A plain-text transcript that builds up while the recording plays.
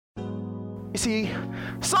You see,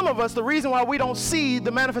 some of us, the reason why we don't see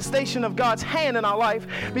the manifestation of God's hand in our life,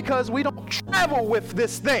 because we don't travel with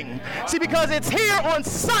this thing. See, because it's here on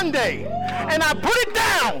Sunday, and I put it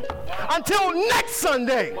down until next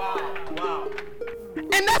Sunday.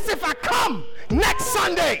 And that's if I come next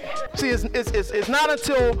Sunday. See, it's not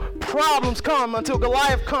until problems come, until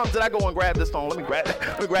Goliath comes, that I go and grab this stone. Let me grab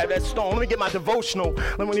that stone. Let me get my devotional.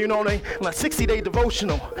 My 60-day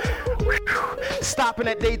devotional. Stopping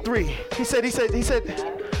at day 3. He said,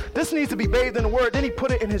 this needs to be bathed in the word. Then he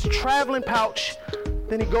put it in his traveling pouch.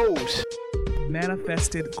 Then he goes.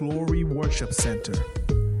 Manifested Glory Worship Center.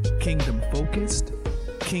 Kingdom focused,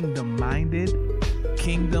 kingdom minded,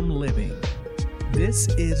 kingdom living. This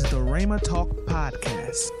is the Rhema Talk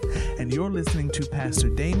Podcast, and you're listening to Pastor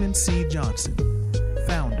Damon C. Johnson,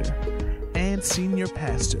 founder and senior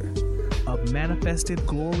pastor of Manifested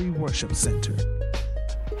Glory Worship Center.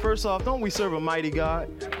 First off, don't we serve a mighty God?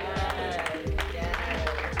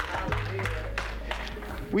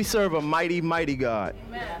 We serve a mighty, mighty God.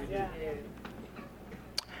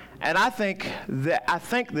 And I thank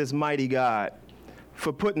this mighty God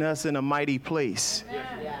for putting us in a mighty place.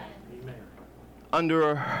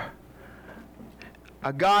 Under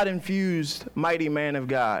a God-infused mighty man of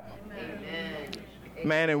God.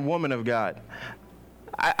 Man and woman of God.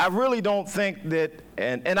 I really don't think that,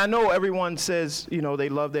 and I know everyone says, they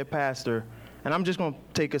love their pastor, and I'm just going to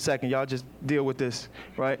take a second. Y'all just deal with this,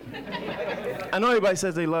 right? I know everybody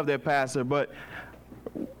says they love their pastor, but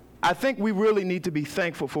I think we really need to be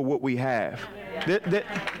thankful for what we have.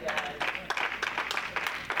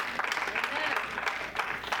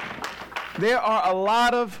 There are a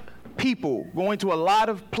lot of people going to a lot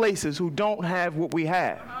of places who don't have what we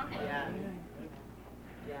have.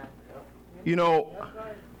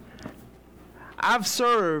 I've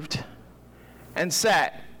served and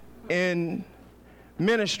sat in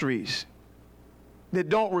ministries that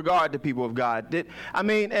don't regard the people of God.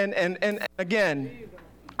 And again,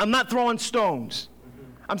 I'm not throwing stones.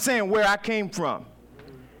 I'm saying where I came from.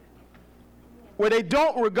 Where they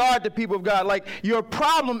don't regard the people of God. Like, your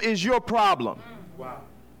problem is your problem. Wow.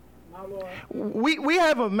 We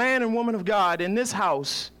have a man and woman of God in this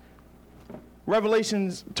house.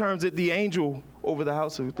 Revelation terms it the angel over the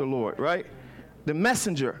house of the Lord, right? The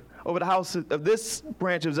messenger over the house of this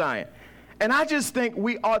branch of Zion. And I just think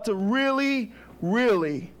we ought to really,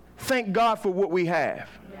 really thank God for what we have.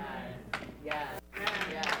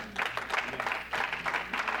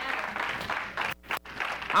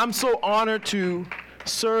 I'm so honored to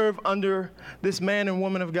serve under this man and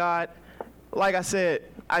woman of God. Like I said,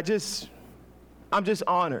 I'm just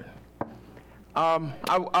honored.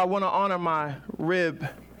 I want to honor my rib,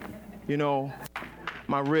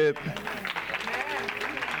 my rib.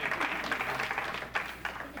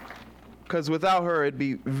 Because without her, it'd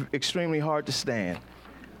be extremely hard to stand.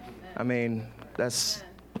 That's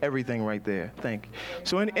everything right there. Thank you.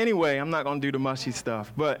 So anyway, I'm not going to do the mushy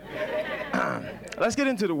stuff, but let's get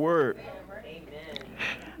into the word.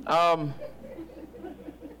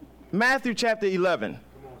 Matthew chapter 11.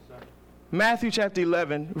 Matthew chapter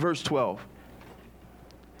 11, verse 12.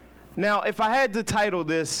 Now, if I had to title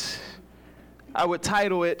this, I would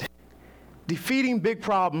title it, Defeating Big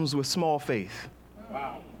Problems with Small Faith.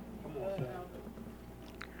 Wow.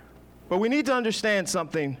 But we need to understand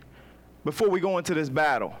something before we go into this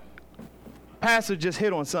battle. Pastor just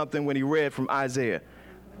hit on something when he read from Isaiah.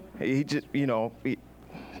 He just,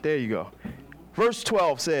 there you go. Verse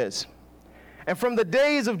 12 says, and from the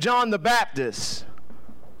days of John the Baptist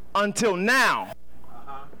until now,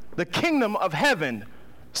 the kingdom of heaven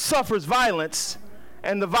suffers violence,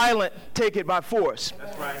 and the violent take it by force.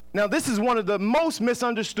 That's right. Now, this is one of the most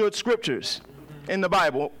misunderstood scriptures in the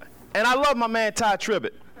Bible. And I love my man Ty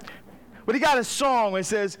Tribbett. But he got a song where it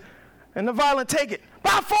says, and the violent take it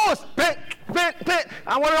by force. Bent.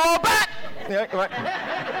 I want it all back. Yeah, right.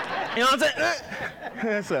 You know what I'm saying?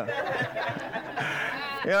 That's up.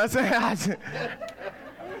 You know what I'm saying?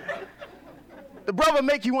 The brother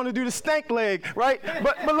make you want to do the stank leg, right?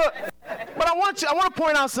 But look, I want to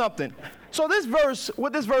point out something. So this verse,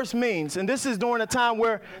 what this verse means, and this is during a time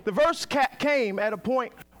where the verse came at a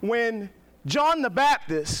point when John the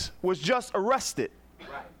Baptist was just arrested.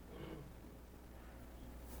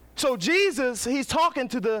 So Jesus, he's talking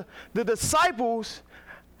to the disciples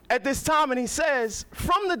at this time, and he says,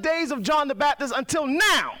 from the days of John the Baptist until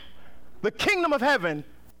now, the kingdom of heaven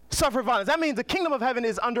suffered violence. That means the kingdom of heaven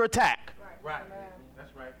is under attack. Right.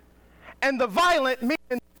 That's right. And the violent,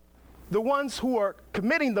 meaning the ones who are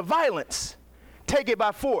committing the violence, take it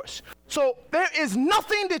by force. So there is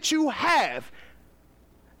nothing that you have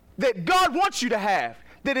that God wants you to have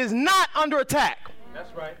that is not under attack.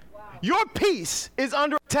 That's right. Your peace is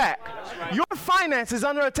under attack. Right. Your finance is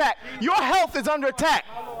under attack. Your health is under attack.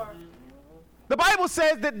 The Bible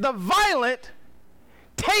says that the violent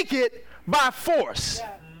take it by force.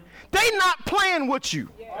 Yeah. They not playing with you.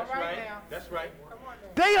 Yeah. That's right. That's right.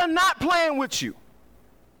 They are not playing with you.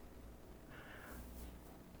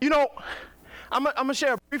 You know, I'm going to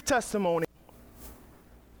share a brief testimony.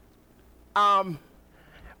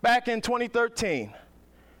 Back in 2013,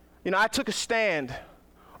 you know, I took a stand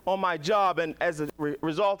on my job, and as a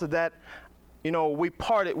result of that, you know, we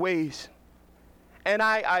parted ways. And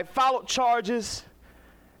I followed charges,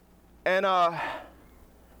 and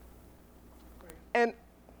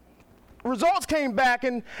results came back,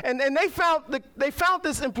 and they found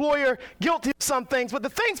this employer guilty of some things, but the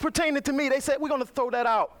things pertaining to me, they said, we're going to throw that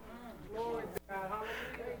out.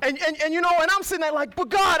 And you know, and I'm sitting there like, but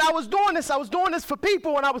God, I was doing this for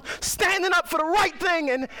people, and I was standing up for the right thing,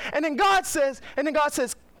 and then God says,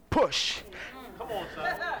 push. Come on,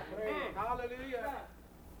 son. Hallelujah.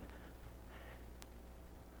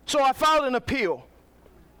 So I filed an appeal.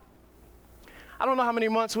 I don't know how many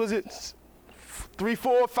months was it? 3,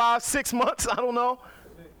 4, 5, 6 months? I don't know.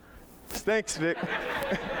 Thanks, Vic.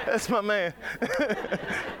 That's my man.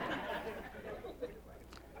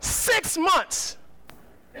 6 months.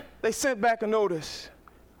 They sent back a notice.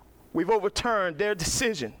 We've overturned their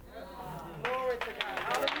decision.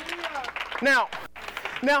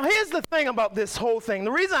 Now here's the thing about this whole thing.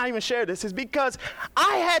 The reason I even share this is because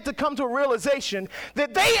I had to come to a realization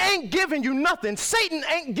that they ain't giving you nothing. Satan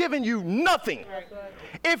ain't giving you nothing.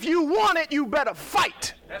 If you want it, you better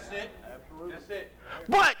fight. That's it. That's it.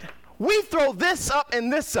 But we throw this up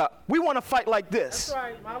and this up. We want to fight like this. That's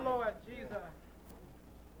right, my Lord Jesus.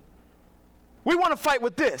 We want to fight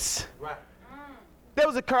with this. Right. There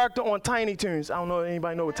was a character on Tiny Toons. I don't know if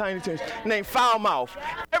anybody know what Tiny Toons named Foul Mouth.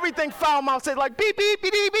 Everything Foul Mouth said like beep, beep,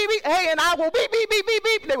 beep, beep, beep, beep. Hey, and I will beep, beep, beep, beep,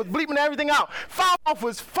 beep. They was bleeping everything out. Foul Mouth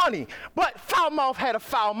was funny, but Foul Mouth had a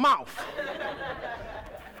foul mouth.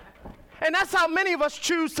 And that's how many of us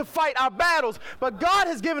choose to fight our battles. But God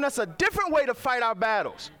has given us a different way to fight our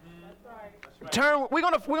battles. We're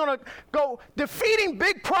gonna go defeating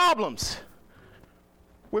big problems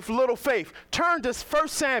with little faith. Turn to 1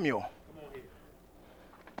 Samuel.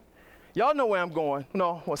 Y'all know where I'm going.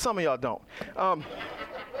 No, well, some of y'all don't. I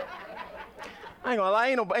ain't gonna lie,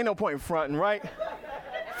 ain't no point in fronting, right?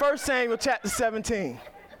 1 Samuel chapter 17.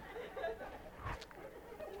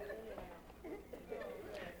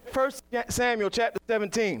 1 Samuel chapter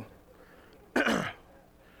 17.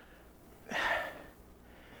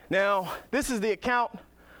 Now, this is the account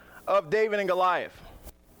of David and Goliath.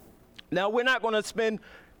 Now, we're not going to spend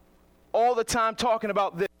all the time talking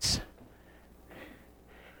about this.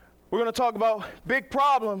 We're going to talk about big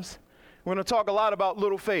problems. We're going to talk a lot about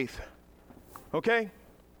little faith. Okay?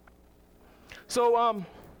 So,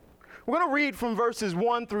 we're going to read from verses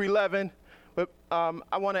 1 through 11, but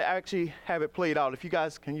I want to actually have it played out. If you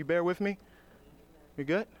guys, can you bear with me? You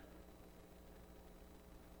good?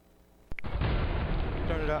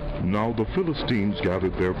 Turn it up. Now the Philistines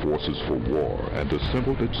gathered their forces for war and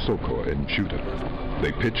assembled at Socoh in Judah.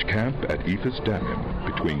 They pitched camp at Ephes-Dammim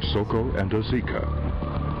between Socoh and Azekah.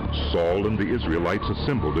 Saul and the Israelites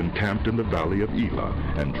assembled and camped in the valley of Elah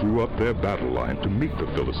and drew up their battle line to meet the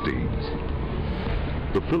Philistines.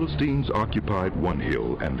 The Philistines occupied one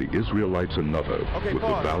hill and the Israelites another, with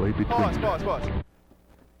the valley between them. Pause.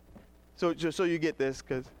 So just so you get this,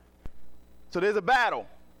 so there's a battle.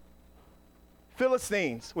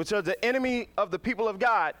 Philistines, which are the enemy of the people of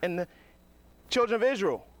God and the children of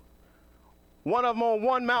Israel. One of them on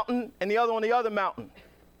one mountain and the other on the other mountain.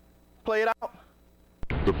 Play it out.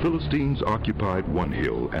 The Philistines occupied one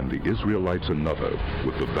hill and the Israelites another,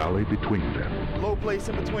 with the valley between them. Low place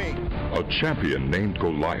in between. A champion named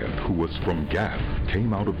Goliath, who was from Gath,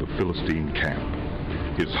 came out of the Philistine camp.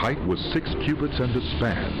 His height was 6 cubits and a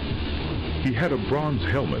span. He had a bronze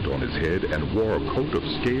helmet on his head and wore a coat of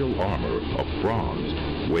scale armor of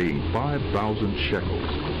bronze, weighing 5,000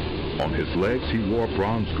 shekels. On his legs he wore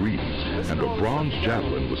bronze greaves, and a bronze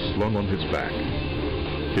javelin was slung on his back.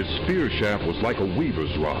 His spear shaft was like a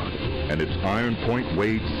weaver's rod, and its iron point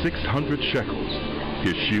weighed 600 shekels.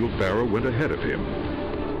 His shield bearer went ahead of him.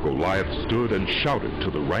 Goliath stood and shouted to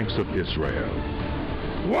the ranks of Israel,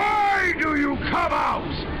 "Why do you come out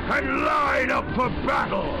and line up for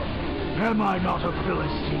battle? Am I not a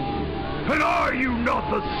Philistine? And are you not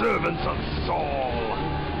the servants of Saul?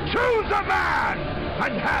 Choose a man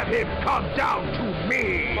and have him come down to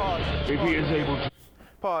me." If he is able to.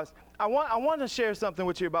 Pause. I want to share something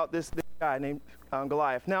with you about this guy named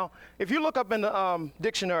Goliath. Now, if you look up in the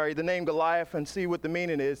dictionary the name Goliath and see what the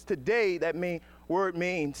meaning is, today that word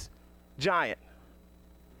means giant.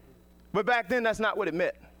 But back then, that's not what it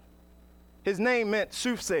meant. His name meant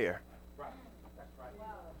soothsayer.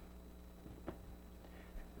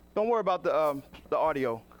 Don't worry about the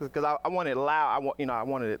audio, because I want it loud. I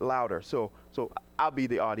wanted it louder. So I'll be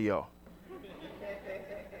the audio.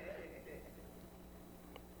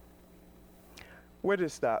 Where did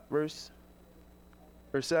it stop? Verse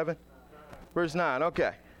 7? Verse 9,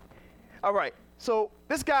 okay. All right, so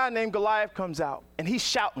this guy named Goliath comes out, and he's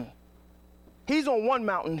shouting. He's on one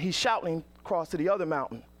mountain, he's shouting across to the other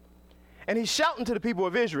mountain. And he's shouting to the people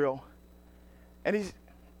of Israel, and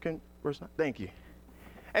verse 9, thank you.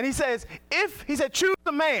 And he says, choose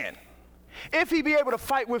a man, if he be able to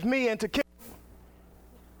fight with me and to kill.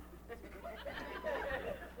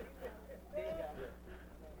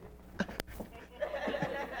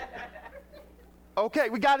 Okay,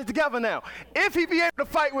 we got it together now. If he be able to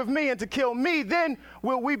fight with me and to kill me, then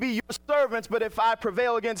will we be your servants. But if I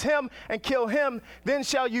prevail against him and kill him, then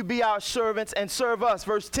shall you be our servants and serve us.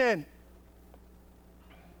 Verse 10.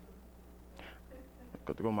 I've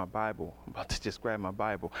got to go to my Bible. I'm about to just grab my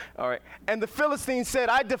Bible. All right. And the Philistine said,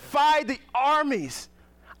 I defy the armies.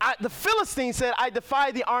 The Philistine said, I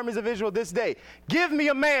defy the armies of Israel this day. Give me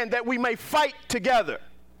a man that we may fight together.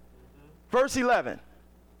 Verse 11.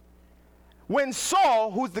 When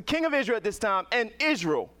Saul, who's the king of Israel at this time, and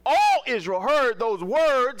all Israel heard those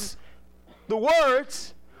words, the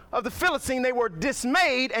words of the Philistine, they were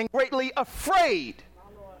dismayed and greatly afraid.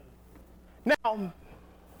 Now,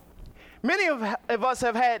 many of us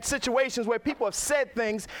have had situations where people have said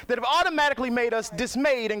things that have automatically made us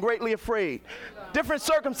dismayed and greatly afraid. Different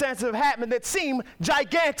circumstances have happened that seem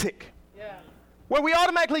gigantic. Where we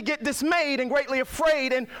automatically get dismayed and greatly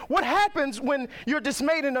afraid. And what happens when you're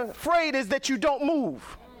dismayed and afraid is that you don't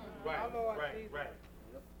move. Right.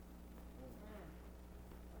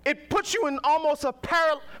 It puts you in almost a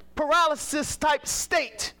paralysis type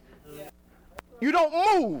state. You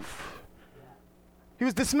don't move. He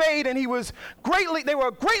was dismayed and they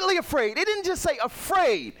were greatly afraid. It didn't just say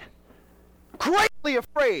afraid, greatly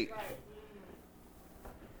afraid.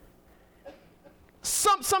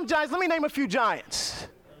 Some giants, let me name a few giants.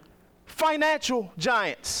 Financial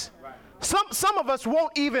giants. Some of us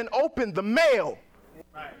won't even open the mail.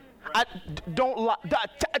 Don't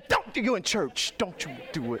you in church, don't you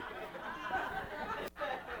do it.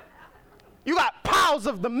 You got piles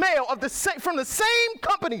of the mail from the same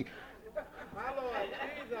company.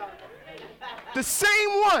 The same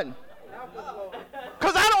one.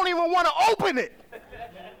 Because I don't even want to open it.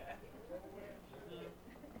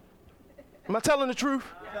 Am I telling the truth?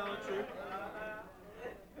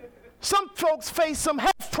 Some folks face some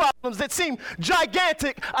health problems that seem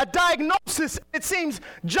gigantic. A diagnosis, it seems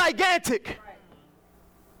gigantic.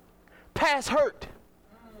 Past hurt.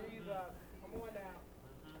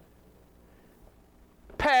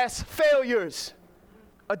 Past failures.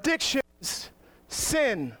 Addictions.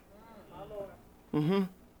 Sin.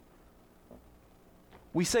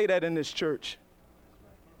 We say that in this church.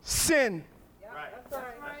 Sin.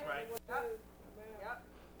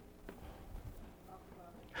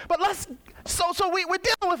 But we're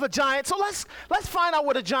dealing with a giant. So let's find out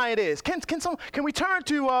what a giant is. Can we turn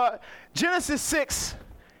to Genesis 6?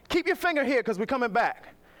 Keep your finger here because we're coming back.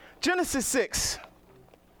 Genesis 6.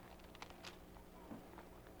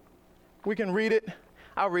 We can read it.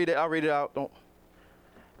 I'll read it out. Don't.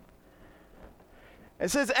 It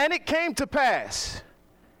says, and it came to pass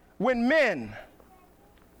when men.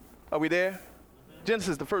 Are we there?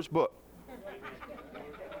 Genesis, the first book.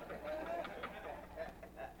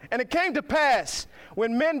 And it came to pass,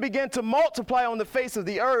 when men began to multiply on the face of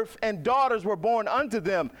the earth, and daughters were born unto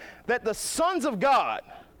them, that the sons of God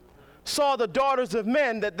saw the daughters of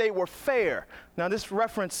men, that they were fair. Now, this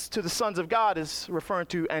reference to the sons of God is referring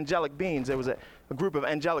to angelic beings. There was a group of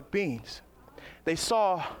angelic beings. They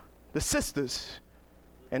saw the sisters,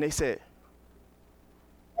 and they said,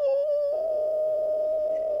 ooh.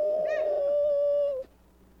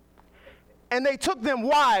 And they took them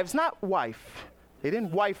wives, not wife. They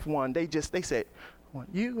didn't wife one. They said, I want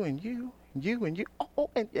you and you and you and you.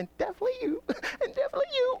 Oh, and definitely you. And definitely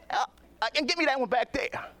you. And give me that one back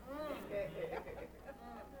there.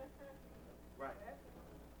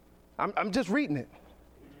 I'm just reading it.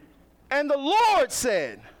 And the Lord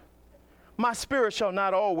said, my spirit shall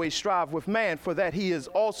not always strive with man, for that he is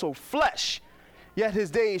also flesh. Yet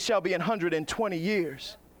his days shall be 120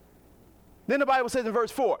 years. Then the Bible says in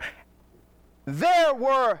verse 4, there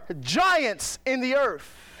were giants in the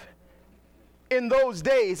earth in those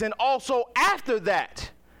days, and also after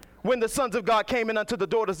that, when the sons of God came in unto the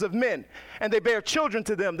daughters of men, and they bare children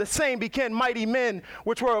to them. The same became mighty men,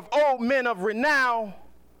 which were of old, men of renown.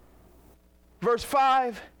 Verse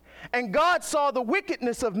 5, and God saw the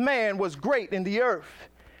wickedness of man was great in the earth,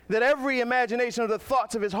 that every imagination of the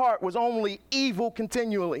thoughts of his heart was only evil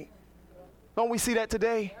continually. Don't we see that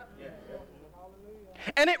today?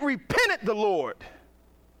 And it repented the Lord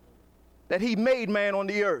that he made man on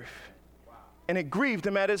the earth, and it grieved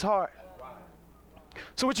him at his heart.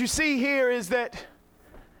 So what you see here is that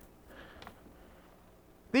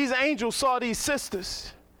these angels saw these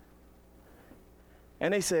sisters,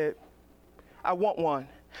 and they said, I want one.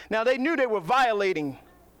 Now, they knew they were violating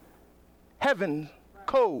heaven's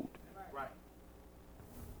code.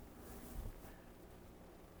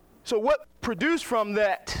 So what produced from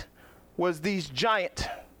that was these giant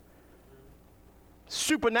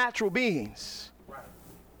supernatural beings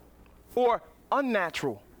or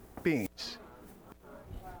unnatural beings.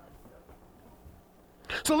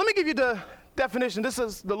 So let me give you the definition. This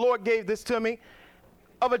is, the Lord gave this to me,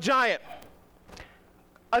 of a giant.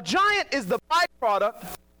 A giant is the byproduct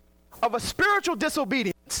of a spiritual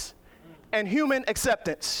disobedience and human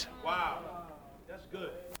acceptance. Wow. That's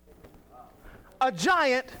good. A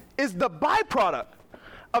giant is the byproduct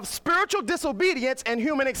of spiritual disobedience and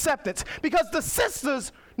human acceptance, because the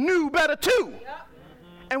sisters knew better too.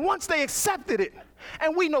 And once they accepted it,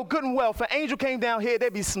 and we know good and well, if an angel came down here,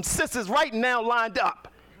 there'd be some sisters right now lined up.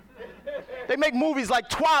 They make movies like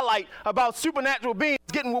Twilight about supernatural beings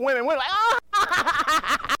getting with women. We're like,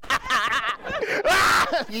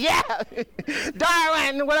 yeah,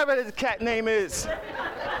 Darwin, whatever his cat name is.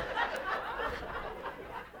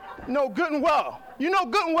 No, good and well. You know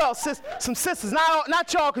good and well, some sisters,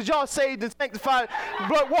 not y'all, because y'all saved and sanctified,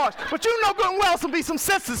 blood washed. But you know good and well some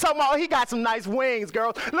sisters talking about, oh, he got some nice wings,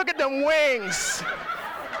 girl. Look at them wings.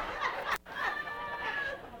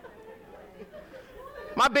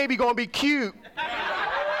 My baby gonna be cute.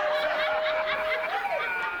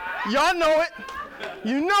 Y'all know it.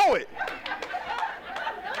 You know it.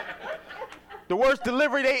 The worst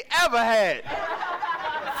delivery they ever had.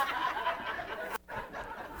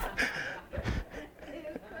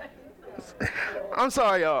 I'm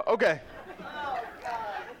sorry, y'all. Okay.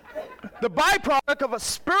 The byproduct of a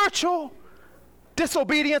spiritual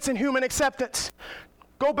disobedience and human acceptance.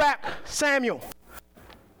 Go back, Samuel.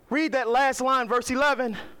 Read that last line, verse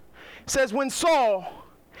 11. It says, when Saul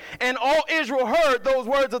and all Israel heard those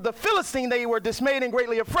words of the Philistine, they were dismayed and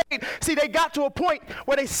greatly afraid. See, they got to a point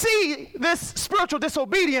where they see this spiritual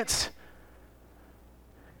disobedience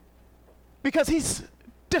because he's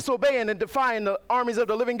disobeying and defying the armies of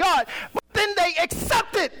the living God. But then they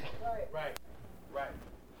accept it. Right.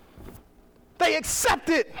 They accept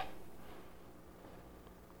it.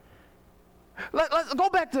 Let's go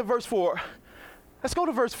back to verse 4. Let's go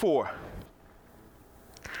to verse 4.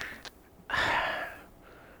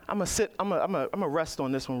 I'm gonna rest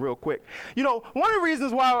on this one real quick. You know, one of the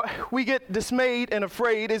reasons why we get dismayed and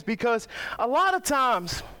afraid is because a lot of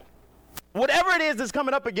times, whatever it is that's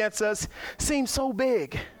coming up against us seems so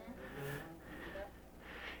big.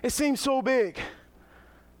 It seems so big.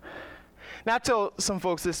 Now, I tell some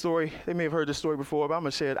folks this story. They may have heard this story before, but I'm going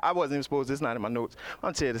to share it. I wasn't even supposed to. It's not in my notes. I'm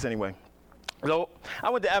going to share this anyway. So, I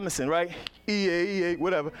went to Emerson, right? EA,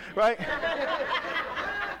 whatever, right?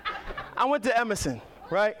 I went to Emerson,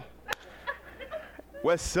 right?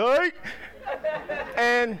 West Side.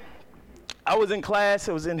 And I was in class.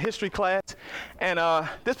 I was in history class. And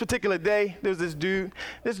this particular day, there was this dude.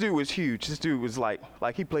 This dude was huge. This dude was like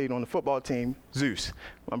he played on the football team, Zeus.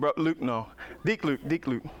 My brother Luke, no. Deke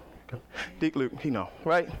Luke, he know,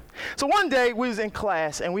 right? So one day we was in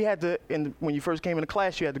class, and we had to, when you first came into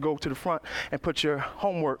class, you had to go to the front and put your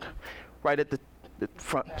homework right at the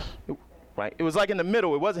front, right? It was like in the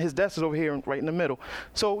middle. It wasn't, his desk was over here right in the middle.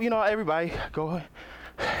 So, you know, everybody go.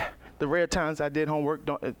 The rare times I did homework,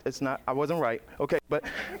 I wasn't right, okay? But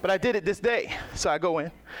I did it this day. So I go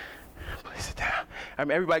in, place it down. I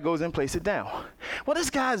mean, everybody goes in, place it down. Well, this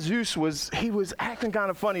guy Zeus was acting kind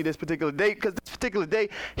of funny this particular day, because this particular day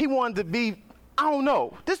he wanted to be, I don't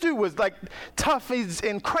know. This dude was like tough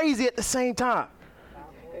and crazy at the same time.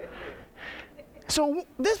 So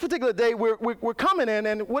this particular day we're coming in,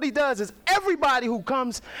 and what he does is everybody who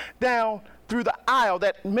comes down through the aisle,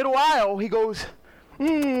 that middle aisle, he goes,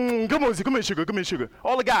 come on, sugar.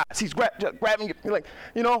 All the guys, he's grabbing, like,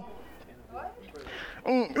 you know.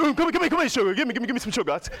 Come here, sugar. Give me some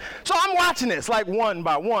sugar. So I'm watching this, like one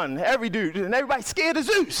by one, every dude, and everybody's scared of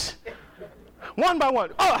Zeus. One by one.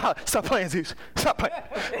 Oh, stop playing, Zeus. Stop playing.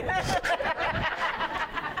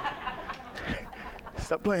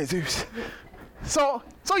 Stop playing, Zeus. So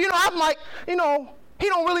you know, I'm like, you know, he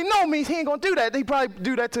don't really know me. He ain't gonna do that. He probably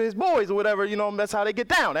do that to his boys or whatever. You know, that's how they get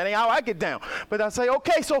down. That ain't how I get down. But I say,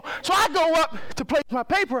 okay, so I go up to place my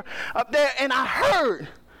paper up there, and I heard,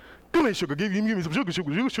 come here, sugar, give me some sugar.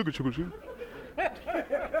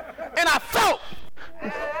 And I felt.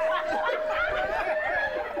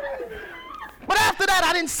 But after that,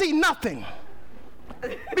 I didn't see nothing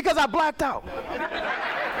because I blacked out.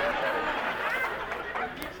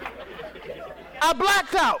 I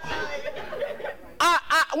blacked out.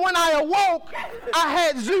 When I awoke, I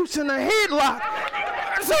had Zeus in a headlock.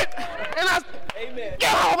 Amen. Get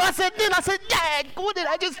home. I said, Dad, what did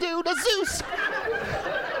I just do to Zeus?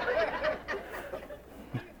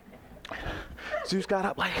 Zeus got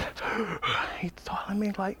up like, he's telling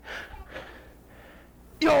me like,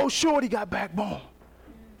 yo, Shorty got backbone.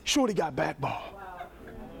 Shorty got backbone.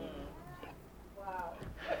 Wow.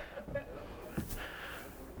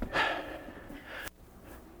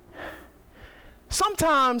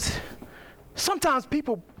 Sometimes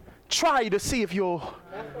people try to see if you'll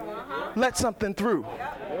let something through.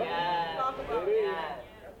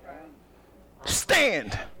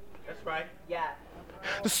 Stand. That's right. Yeah.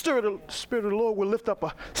 The Spirit of the Lord will lift up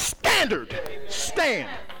a standard. Stand.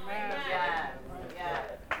 Yeah.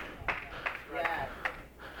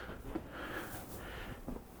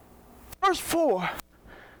 Verse 4.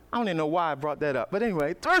 I don't even know why I brought that up, but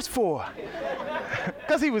anyway, verse 4.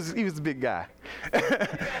 Because he was a big guy.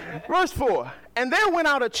 Verse 4. And there went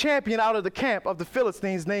out a champion out of the camp of the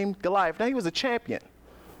Philistines named Goliath. Now he was a champion.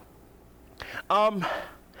 And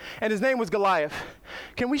his name was Goliath.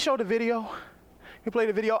 Can we show the video? Can we play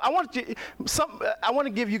the video? I want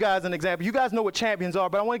to give you guys an example. You guys know what champions are,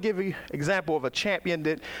 but I want to give you an example of a champion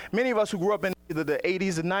that many of us who grew up in either the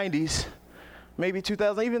 80s or 90s, maybe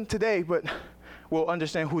 2000, even today, but will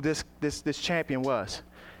understand who this champion was.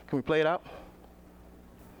 Can we play it out?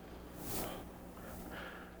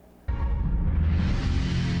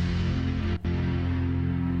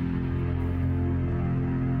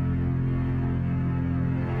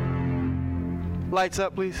 Lights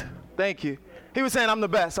up, please. Thank you. He was saying, I'm the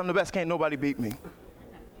best. Can't nobody beat me.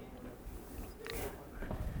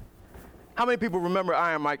 How many people remember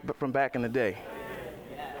Iron Mike from back in the day?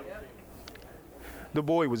 The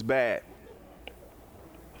boy was bad.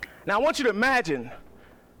 Now, I want you to imagine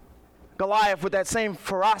Goliath with that same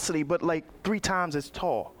ferocity, but like 3 times as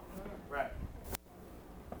tall. Right.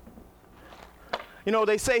 You know,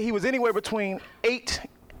 they say he was anywhere between 8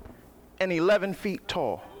 and 11 feet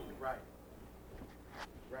tall. Right.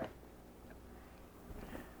 Right.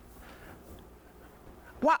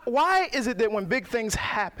 Why is it that when big things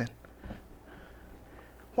happen,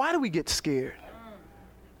 why do we get scared?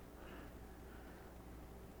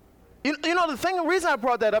 You know, the reason I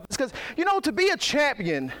brought that up is because, you know, to be a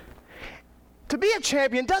champion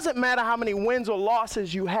doesn't matter how many wins or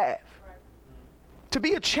losses you have. To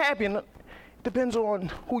be a champion depends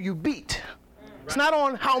on who you beat. It's not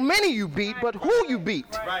on how many you beat, but who you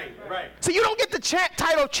beat. Right. So you don't get the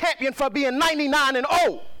title champion for being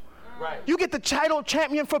 99-0. Right. You get the title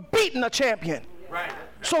champion for beating a champion. Right.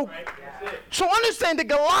 So understand that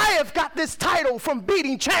Goliath got this title from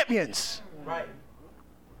beating champions. Right.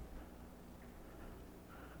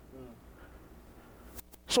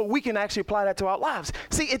 So we can actually apply that to our lives.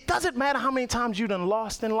 See, it doesn't matter how many times you done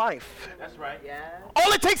lost in life. That's right. Yeah. All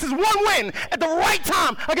it takes is one win at the right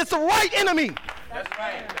time against the right enemy, That's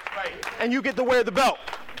right. That's right. and you get to wear the belt.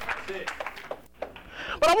 That's it.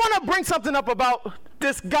 But I want to bring something up about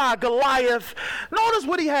this guy, Goliath. Notice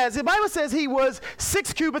what he has. The Bible says he was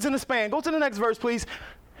 6 cubits in the span. Go to the next verse, please.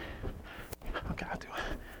 Okay, I'll do it.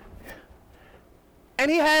 And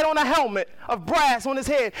he had on a helmet of brass on his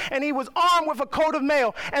head, and he was armed with a coat of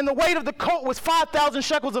mail, and the weight of the coat was 5,000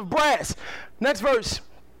 shekels of brass. Next verse.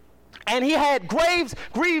 And he had greaves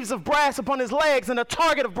of brass upon his legs and a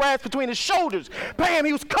target of brass between his shoulders. Bam,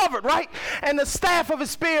 he was covered, right? And the staff of his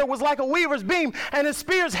spear was like a weaver's beam, and his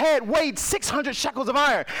spear's head weighed 600 shekels of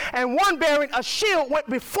iron. And one bearing a shield went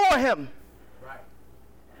before him. Right.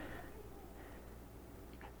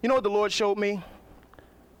 You know what the Lord showed me?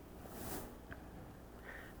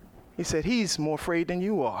 He said, he's more afraid than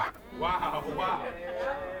you are. Wow.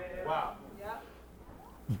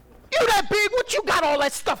 You that big, what you got all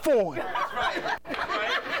that stuff on? That's right.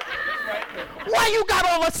 Why you got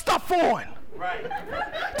all that stuff on? Right.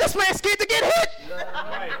 This man's scared to get hit.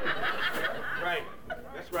 Right. Right.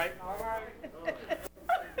 That's right.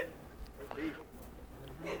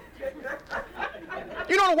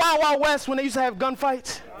 You know the Wild Wild West when they used to have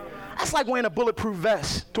gunfights? That's like wearing a bulletproof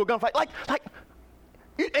vest to a gunfight.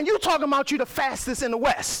 And you talking about you the fastest in the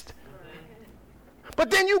West. But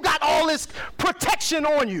then you got all this protection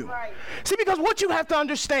on you. Right. See, because what you have to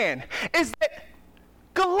understand is that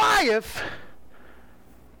Goliath,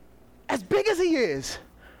 as big as he is,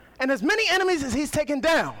 and as many enemies as he's taken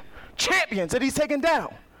down, champions that he's taken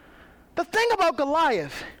down, the thing about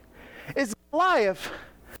Goliath is Goliath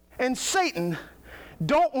and Satan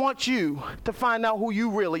don't want you to find out who you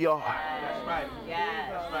really are. That's right. Yes.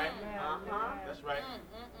 That's right. That's right.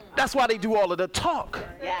 That's why they do all of the talk.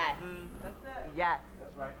 Yes. Yes.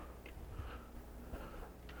 That's right.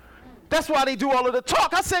 That's why they do all of the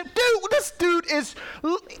talk. I said, dude, this dude is,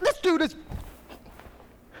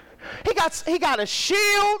 he got a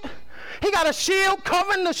shield. He got a shield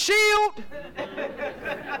covering the shield.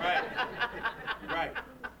 Right. Right.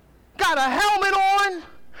 Got a helmet on.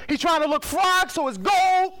 He's trying to look frog, so it's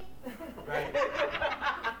gold. Right.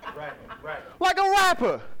 Right. Right. Like a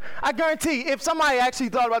rapper. I guarantee if somebody actually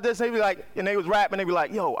thought about this, they'd be like, and they was rapping, they'd be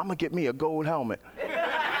like, yo, I'm gonna get me a gold helmet.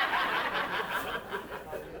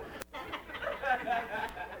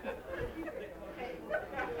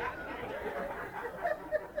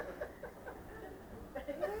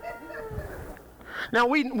 Now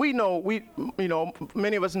we know,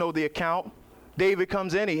 many of us know the account. David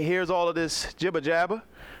comes in, he hears all of this jibber jabber,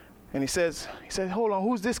 and he says, hold on,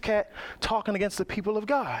 who's this cat talking against the people of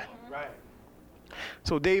God? Right.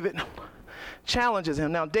 So David challenges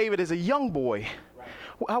him. Now David is a young boy. Right.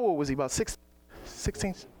 How old was he? About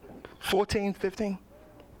 16, 14, 15?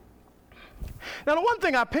 Now the one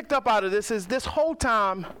thing I picked up out of this is this whole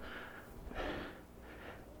time,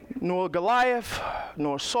 nor Goliath,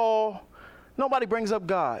 nor Saul, nobody brings up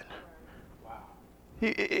God. Wow.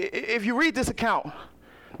 If you read this account,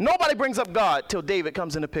 nobody brings up God till David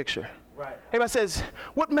comes in the picture. Right. Everybody says,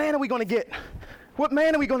 what man are we going to get? What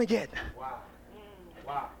man are we going to get? Wow.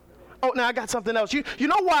 Wow. Oh, now I got something else. You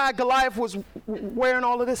know why Goliath was wearing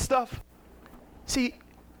all of this stuff? See,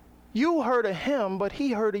 you heard of him, but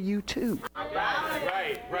he heard of you too. Right.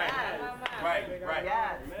 Right. Right. Right.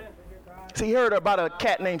 Yes. See, he heard about a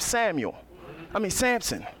cat named Samson.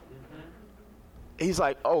 He's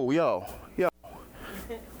like, oh, yo.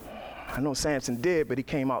 I know Samson did, but he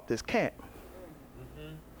came out this camp.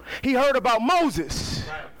 He heard about Moses.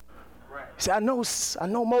 Right. Right. He said, I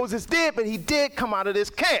know Moses did, but he did come out of this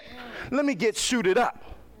camp. Let me get suited up.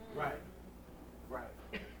 Right. Right.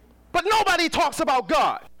 But nobody talks about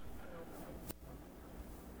God.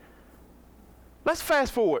 Let's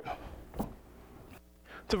fast forward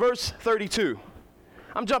to verse 32.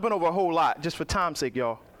 I'm jumping over a whole lot just for time's sake,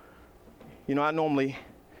 y'all. You know, I normally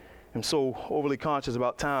am so overly conscious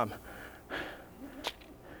about time.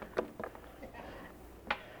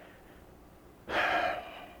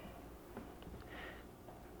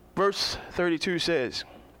 Verse 32 says,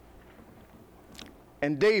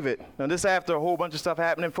 and David, now this after a whole bunch of stuff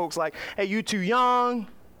happening, folks like, hey, you too young,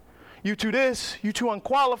 you too this, you too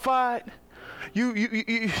unqualified, you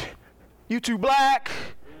too black,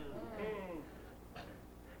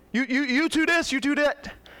 you too this, you too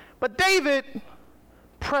that. But David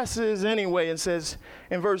presses anyway and says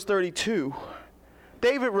in verse 32,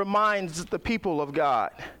 David reminds the people of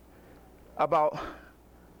God about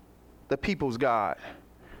the people's God.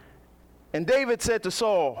 And David said to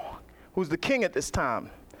Saul, who's the king at this time,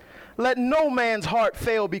 let no man's heart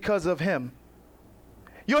fail because of him.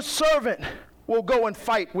 Your servant will go and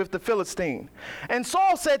fight with the Philistine. And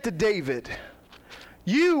Saul said to David,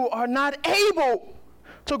 you are not able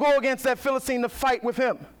to go against that Philistine to fight with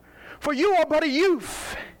him, for you are but a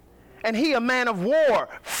youth, and he a man of war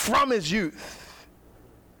from his youth.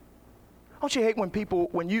 Don't you hate when people,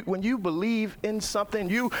 when you believe in something,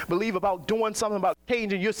 you believe about doing something, about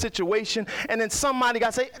changing your situation, and then somebody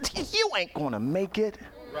got to say, you ain't gonna make it.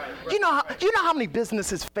 Right. You know how many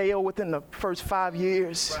businesses fail within the first 5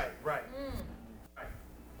 years? Right.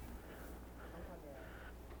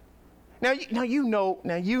 Now you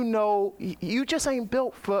know you just ain't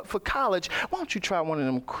built for college. Why don't you try one of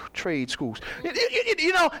them trade schools?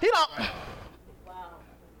 You know.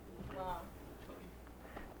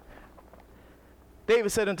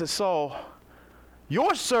 David said unto Saul,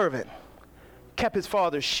 your servant kept his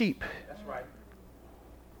father's sheep. That's right.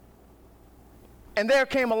 And there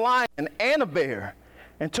came a lion and a bear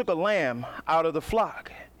and took a lamb out of the flock.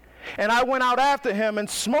 And I went out after him and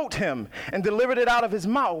smote him and delivered it out of his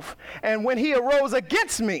mouth. And when he arose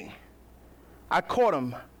against me, I caught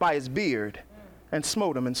him by his beard and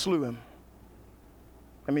smote him and slew him.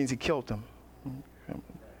 That means he killed him.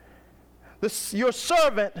 Your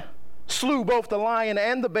servant slew both the lion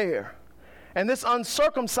and the bear, and this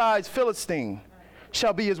uncircumcised Philistine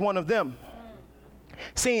shall be as one of them,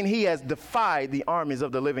 seeing he has defied the armies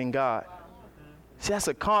of the living God. See, that's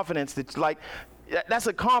a confidence that, like, that's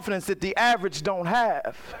a confidence that the average don't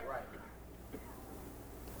have.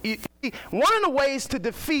 One of the ways to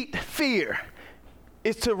defeat fear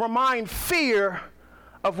is to remind fear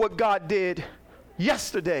of what God did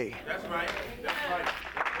yesterday. That's right. That's right.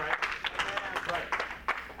 That's right. That's right.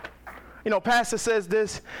 You know, pastor says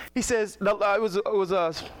this. He says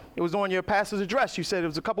it was on your pastor's address. You said it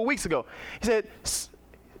was a couple weeks ago. He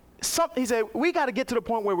said we got to get to the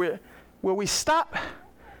point where we stop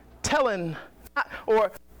telling,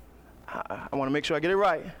 or I want to make sure I get it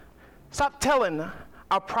right. Stop telling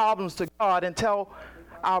our problems to God and tell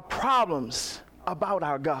our problems about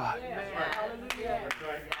our God.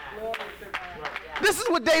 This is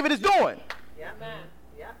what David is doing.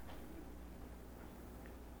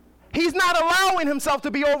 He's not allowing himself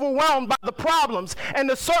to be overwhelmed by the problems and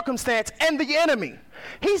the circumstance and the enemy.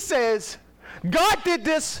 He says, God did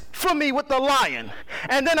this for me with the lion,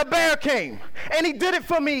 and then a bear came, and he did it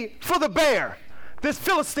for me for the bear. This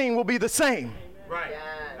Philistine will be the same. Right.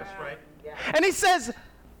 That's right. And he says,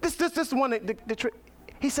 this one,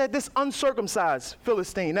 he said, this uncircumcised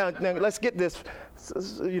Philistine. Now let's get this,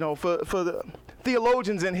 you know, for the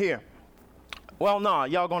theologians in here. Well, nah,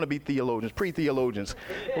 y'all going to be theologians, pre-theologians,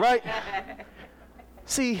 right?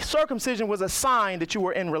 See, circumcision was a sign that you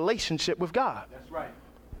were in relationship with God. That's right.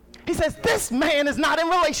 He says, this man is not in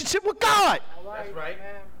relationship with God. That's right.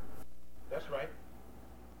 That's right.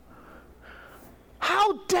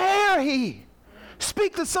 How dare he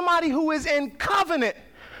speak to somebody who is in covenant?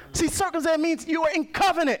 See, circumcision means you are in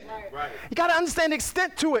covenant. Right. You got to understand the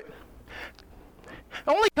extent to it.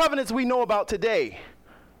 The only covenants we know about today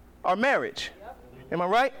are marriage. Am I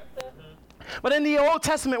right? But in the Old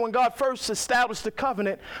Testament, when God first established the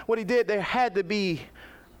covenant, what he did, there had to be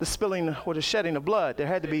the spilling or the shedding of blood. There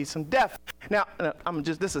had to be some death. Now,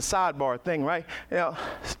 this is a sidebar thing, right? You know,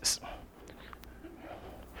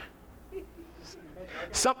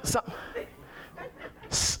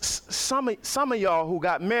 some of y'all who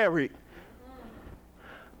got married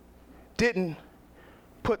didn't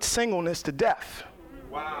put singleness to death.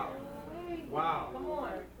 Wow. Wow.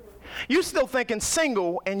 You still thinking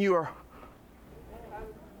single and you're.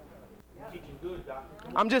 Teaching good, doctor.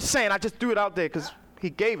 I'm just saying, I just threw it out there because he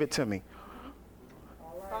gave it to me.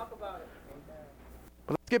 Talk about it.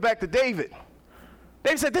 But let's get back to David.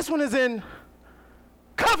 David said this one is in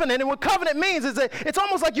covenant, and what covenant means is that it's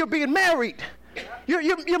almost like you're being married. You're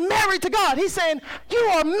married to God. He's saying you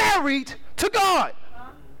are married to God.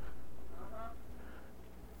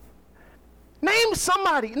 Name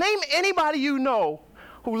anybody you know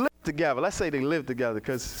who live together. Let's say they live together,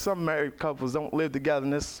 because some married couples don't live together,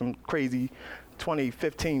 and this is some crazy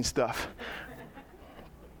 2015 stuff.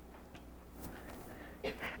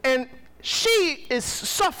 And she is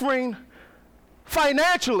suffering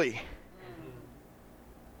financially.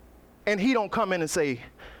 And he don't come in and say,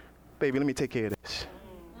 baby, let me take care of this.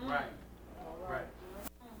 Right. Right.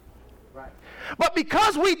 Right. But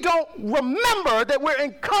because we don't remember that we're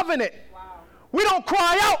in covenant, we don't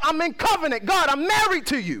cry out, I'm in covenant. God, I'm married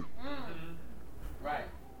to you. Right.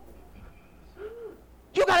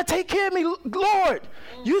 You got to take care of me, Lord.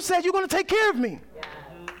 You said you're going to take care of me.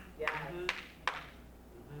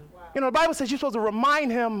 You know, the Bible says you're supposed to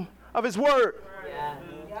remind him of his word.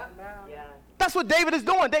 That's what David is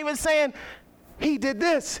doing. David is saying, he did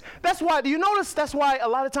this. That's why, do you notice, that's why a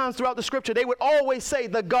lot of times throughout the scripture, they would always say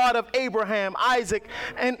the God of Abraham, Isaac,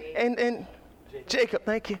 and Jacob.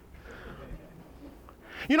 Thank you.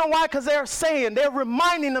 You know why? Because they're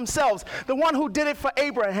reminding themselves, the one who did it for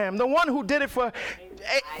Abraham, the one who did it for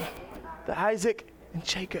Isaac and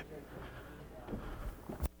Jacob.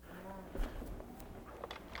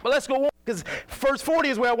 But let's go on, because verse 40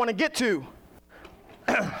 is where I want to get to.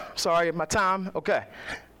 Sorry, my time. Okay.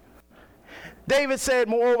 David said,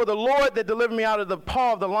 moreover, the Lord that delivered me out of the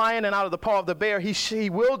paw of the lion and out of the paw of the bear, he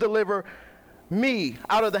will deliver me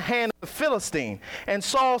out of the hand of the Philistine. And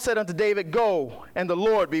Saul said unto David, go, and the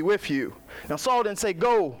Lord be with you. Now Saul didn't say,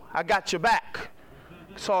 go, I got your back.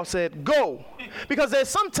 Saul said, go. Because there's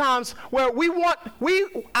sometimes where we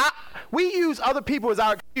use other people as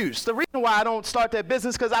our excuse. The reason why I don't start that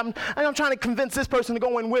business, because I'm trying to convince this person to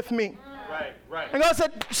go in with me. Right, right. And God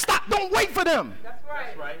said, stop, don't wait for them. That's right.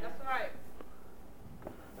 That's right. That's right.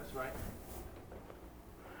 That's right.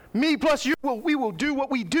 Me plus you, we will do what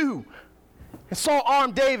we do. And Saul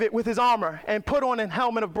armed David with his armor and put on a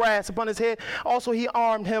helmet of brass upon his head. Also he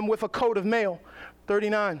armed him with a coat of mail.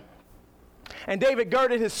 39. And David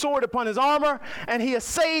girded his sword upon his armor, and he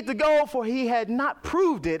essayed to go, for he had not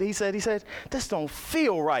proved it. He said, this don't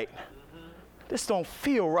feel right. This don't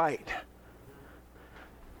feel right.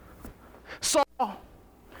 Saul,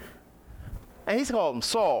 and he's called him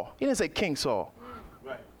Saul. He didn't say King Saul.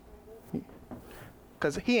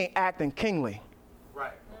 because he ain't acting kingly.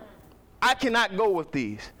 Right. I cannot go with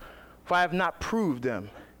these, for I have not proved them.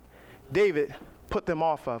 David put them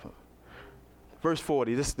off of him. Verse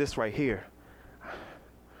 40, this right here.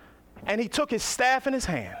 And he took his staff in his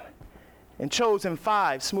hand and chose him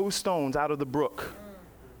 5 smooth stones out of the brook.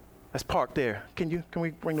 That's parked there. Can we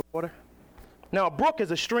bring the water? Now, a brook is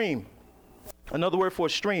a stream. Another word for a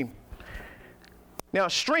stream. Now, a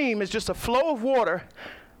stream is just a flow of water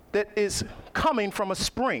that is coming from a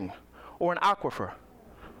spring or an aquifer.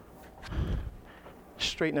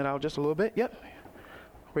 Straighten it out just a little bit. Yep.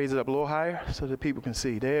 Raise it up a little higher so that people can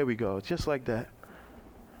see. There we go. Just like that.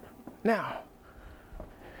 Now,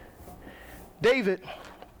 David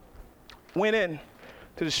went in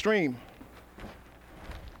to the stream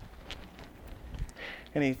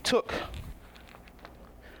and he took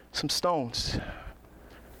some stones.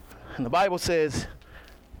 And the Bible says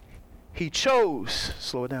he chose,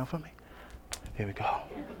 slow it down for me. There we go.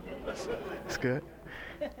 That's good.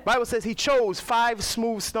 The Bible says he chose 5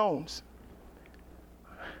 smooth stones.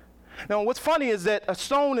 Now, what's funny is that a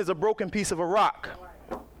stone is a broken piece of a rock.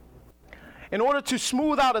 In order to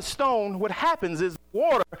smooth out a stone, what happens is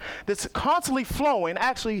water that's constantly flowing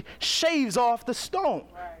actually shaves off the stone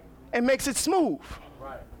and makes it smooth.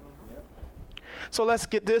 So let's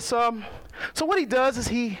get this. So what he does is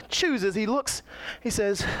he chooses, he looks, he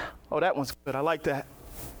says, oh, that one's good. I like that.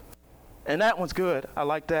 And that one's good. I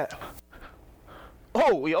like that.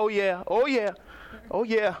 Oh yeah.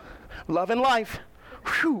 Love and life.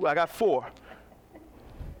 Whew, I got 4.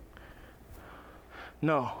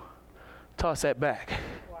 No. Toss that back.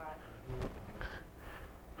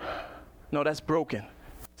 No, that's broken.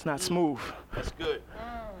 It's not smooth. That's good.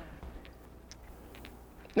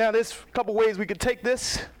 Now, there's a couple ways we could take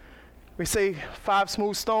this. We say 5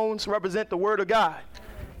 smooth stones represent the word of God.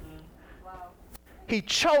 He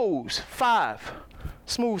chose 5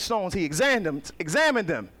 smooth stones. He examined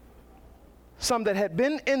them. Some that had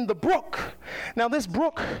been in the brook. Now, this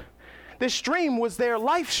brook, this stream was their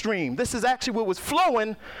life stream. This is actually what was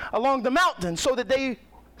flowing along the mountain so that they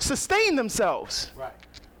sustain themselves. Right.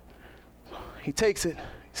 He takes it.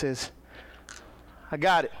 He says, I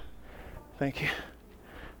got it. Thank you.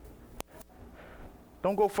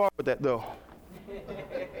 Don't go far with that, though.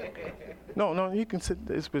 No, you can sit.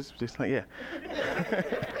 It's just like, yeah.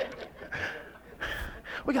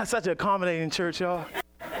 We got such an accommodating church, y'all.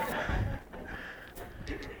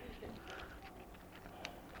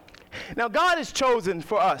 Now, God has chosen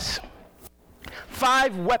for us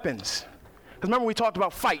 5 weapons. Because remember, we talked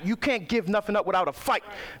about fight. You can't give nothing up without a fight.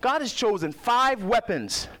 God has chosen 5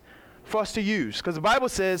 weapons for us to use. Because the Bible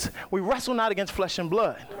says we wrestle not against flesh and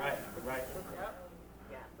blood.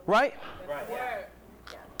 Right?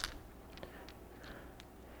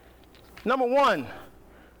 Number 1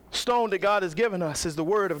 stone that God has given us is the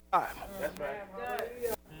Word of God. That's right.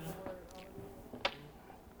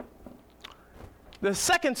 The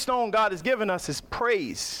second stone God has given us is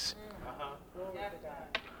praise.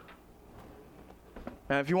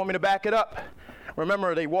 Now, if you want me to back it up,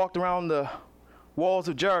 remember they walked around the walls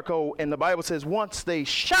of Jericho, and the Bible says once they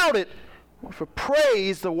shouted for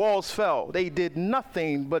praise, the walls fell. They did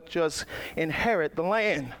nothing but just inherit the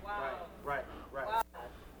land. Right.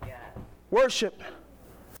 Worship.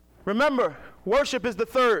 Remember, worship is the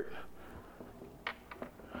third.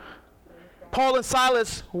 Paul and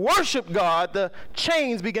Silas worshiped God, the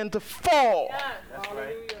chains began to fall. That's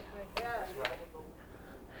right.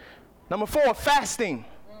 Number 4, fasting.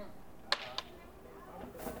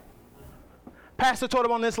 Pastor taught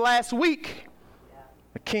him on this last week.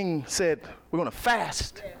 The king said, we're going to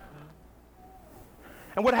fast.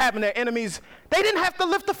 And what happened? Their enemies, they didn't have to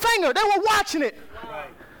lift a finger. They were watching it. Right.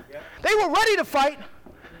 Yep. They were ready to fight.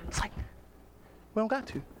 It's like, we don't got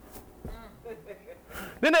to.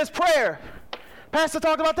 Then there's prayer. Pastor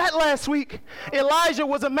talked about that last week. Elijah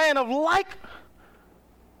was a man of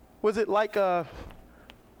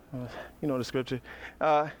you know the scripture,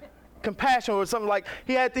 compassion or something like,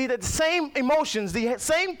 he had the same emotions, the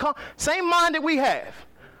same mind that we have.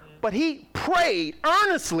 But he prayed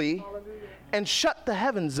earnestly and shut the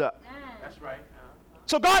heavens up. That's right.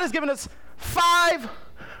 So God has given us 5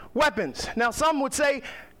 weapons. Now some would say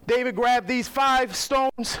David grabbed these 5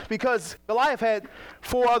 stones because Goliath had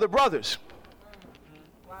 4 other brothers.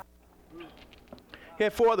 He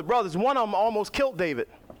had 4 other brothers. One of them almost killed David.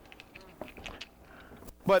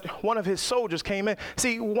 But one of his soldiers came in.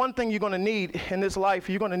 See, one thing you're going to need in this life,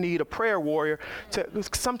 you're going to need a prayer warrior to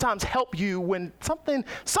sometimes help you when sometimes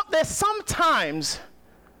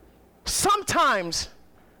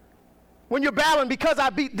when you're battling, because I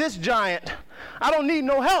beat this giant, I don't need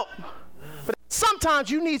no help. But sometimes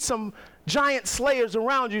you need some giant slayers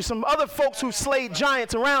around you, some other folks who slayed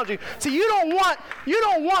giants around you. See, you don't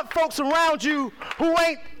want folks around you who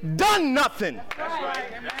ain't done nothing. That's right.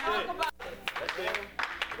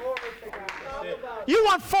 You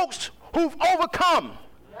want folks who've overcome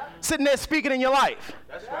sitting there speaking in your life.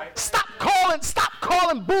 That's right. Stop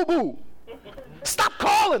calling boo-boo. Stop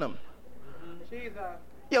calling them.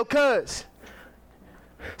 Yo, cuz.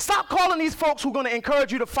 Stop calling these folks who are going to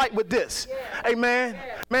encourage you to fight with this. Hey, man,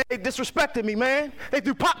 they disrespected me, man. They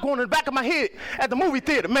threw popcorn in the back of my head at the movie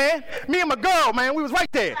theater, man. Me and my girl, man, we was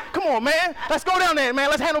right there. Come on, man. Let's go down there, man.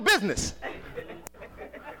 Let's handle business.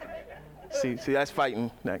 See, that's fighting.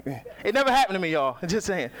 It never happened to me, y'all. I'm just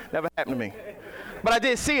saying, never happened to me. But I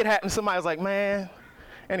did see it happen. Somebody was like, man.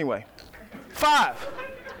 Anyway, 5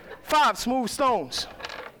 smooth stones.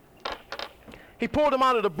 He pulled them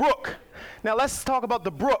out of the brook. Now let's talk about the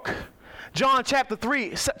brook. John chapter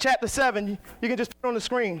 7, you can just put it on the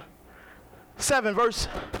screen. 7 verse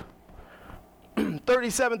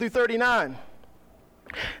 37 through 39.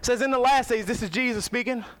 It says, in the last days, this is Jesus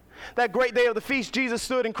speaking, that great day of the feast, Jesus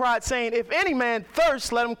stood and cried, saying, if any man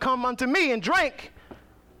thirst, let him come unto me and drink.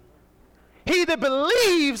 He that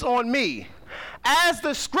believes on me, as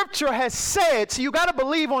the scripture has said. So you got to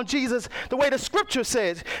believe on Jesus the way the scripture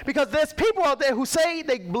says, because there's people out there who say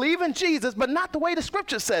they believe in Jesus, but not the way the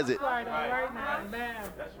scripture says it. Right now. Amen.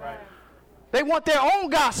 That's right. They want their own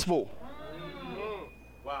gospel.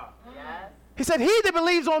 Wow. He said, he that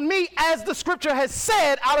believes on me, as the scripture has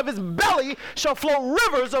said, out of his belly shall flow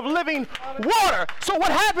rivers of living water. So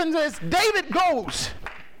what happens is David goes,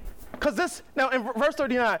 because this, now in verse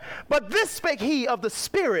 39, but this spake he of the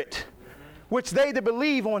Spirit, which they that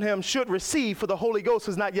believe on him should receive, for the Holy Ghost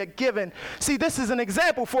was not yet given. See, this is an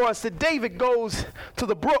example for us that David goes to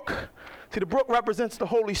the brook. See, the brook represents the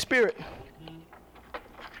Holy Spirit.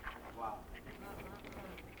 Wow.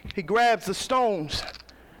 He grabs the stones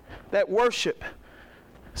that worship.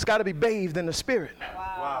 It's got to be bathed in the Spirit.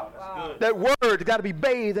 Wow. That's good. That word got to be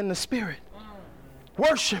bathed in the Spirit.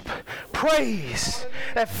 Worship, praise,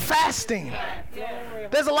 that fasting.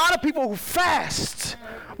 There's a lot of people who fast,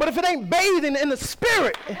 but if it ain't bathing in the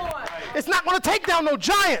Spirit, it's not going to take down no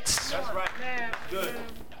giants. That's right. Good.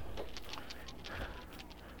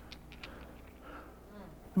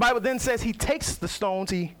 The Bible then says he takes the stones,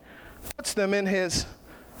 he puts them in his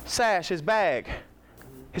sash, his bag,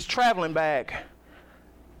 his traveling bag.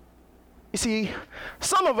 You see,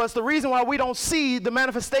 some of us, the reason why we don't see the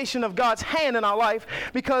manifestation of God's hand in our life,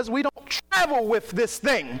 because we don't travel with this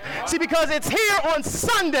thing. See, because it's here on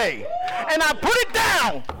Sunday, and I put it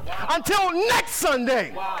down until next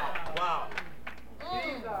Sunday. Wow.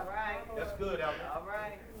 That's good, Albert. All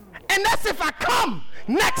right. And that's if I come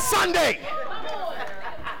next Sunday.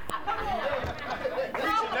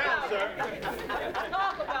 Now, sir.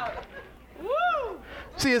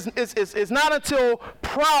 See, it's not until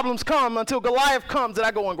problems come, until Goliath comes, that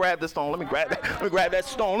I go and grab this stone. Let me grab that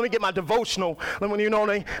stone. Let me get my devotional. My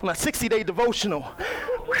 60-day devotional.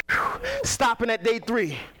 Stopping at day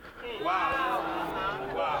 3. Wow.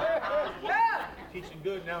 Teaching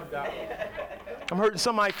good now, Doc. I'm hurting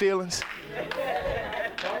some of my feelings.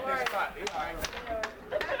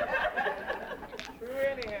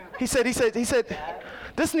 He said,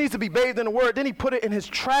 this needs to be bathed in the word. Then he put it in his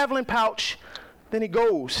traveling pouch. Then he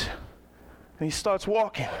goes and he starts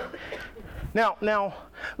walking. Now,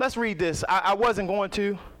 let's read this. I wasn't going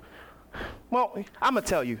to. Well, I'm going to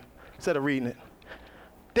tell you instead of reading it.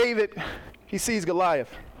 David, he sees Goliath.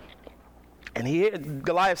 And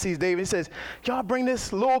Goliath sees David. He says, y'all bring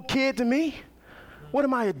this little kid to me? What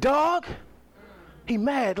am I, a dog? He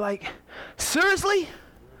mad, like, seriously?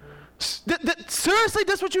 Seriously,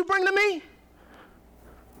 this what you bring to me?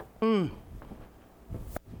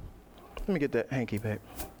 Let me get that hanky, babe.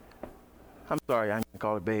 I'm sorry, I didn't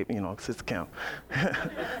call it babe, it's the count.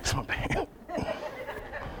 It's my babe.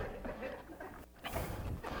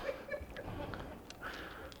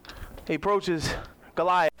 He approaches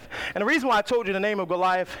Goliath. And the reason why I told you the name of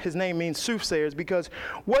Goliath, his name means soothsayer, is because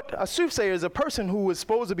what a soothsayer is a person who is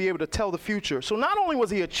supposed to be able to tell the future. So not only was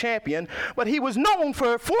he a champion, but he was known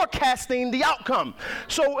for forecasting the outcome.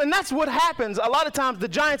 And that's what happens. A lot of times the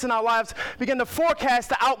giants in our lives begin to forecast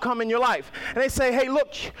the outcome in your life. And they say, hey,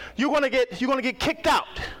 look, you're gonna get kicked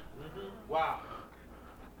out. Wow.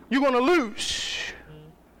 You're gonna lose.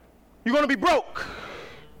 You're gonna be broke.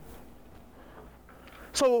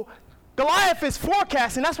 So Goliath is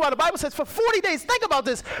forecasting. That's why the Bible says for 40 days, think about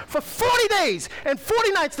this, for 40 days and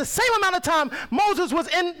 40 nights, the same amount of time Moses was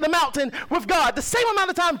in the mountain with God, the same amount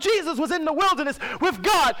of time Jesus was in the wilderness with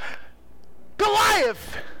God,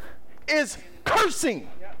 Goliath is cursing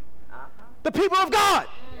the people of God.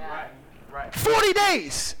 Right. 40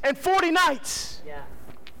 days and 40 nights. Yeah.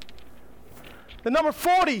 The number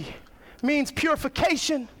 40 means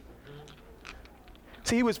purification.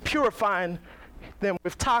 See, he was purifying them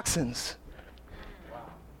with toxins.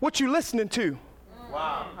 What you listening to?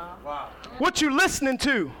 Wow. Wow. What you listening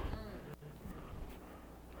to?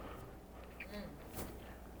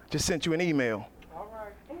 Just sent you an email. All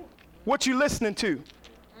right. What you listening to?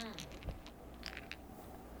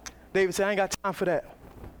 David said, I ain't got time for that.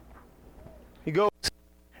 He goes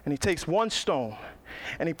and he takes one stone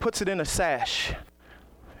and he puts it in a sash.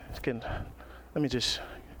 Let me just,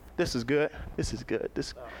 this is good. This is good.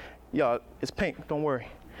 Y'all, it's pink. Don't worry.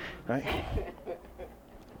 Right?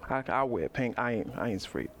 I'll wear pink. I ain't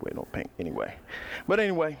free to wear no pink anyway. But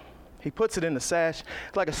anyway, he puts it in the sash.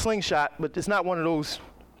 It's like a slingshot, but it's not one of those.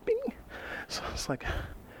 Bing. So it's like,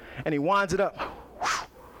 and he winds it up.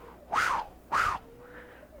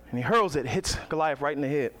 And he hurls it, hits Goliath right in the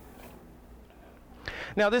head.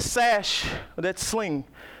 Now this sash, or that sling,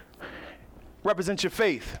 represents your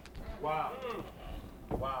faith. Wow.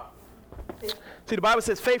 Wow. See, the Bible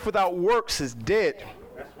says faith without works is dead.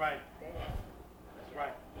 That's right. That's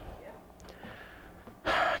right.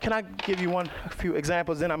 Can I give you a few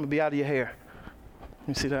examples, then I'm going to be out of your hair.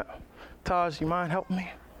 You see that? Taj, you mind helping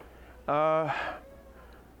me?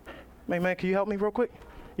 Man, can you help me real quick?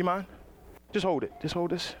 You mind? Just hold it. Just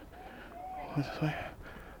hold this.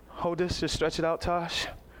 Hold this. Just stretch it out, Taj.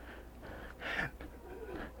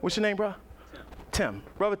 What's your name, bro? Tim.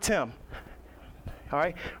 Brother Tim. All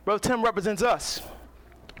right? Brother Tim represents us.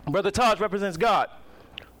 Brother Taj represents God.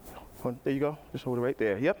 Oh, there you go. Just hold it right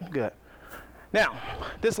there. Yep, good. Now,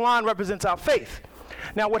 this line represents our faith.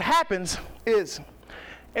 Now, what happens is,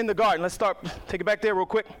 in the garden, take it back there real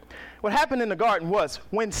quick. What happened in the garden was,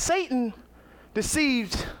 when Satan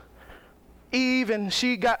deceived Eve and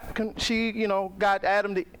she got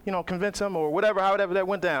Adam to, convince him or however that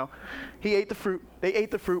went down, he ate the fruit, they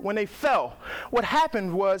ate the fruit. When they fell, what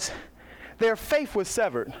happened was their faith was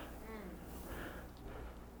severed.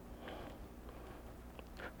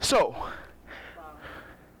 So,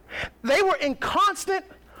 they were in constant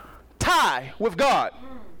tie with God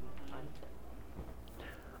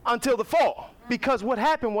until the fall. Because what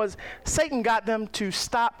happened was Satan got them to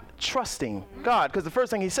stop trusting God. Because the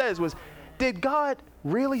first thing he says was, did God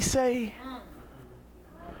really say?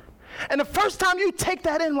 And the first time you take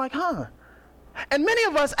that in, like, huh? And many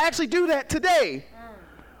of us actually do that today.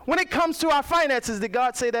 When it comes to our finances, did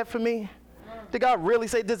God say that for me? Did God really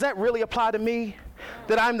say, does that really apply to me?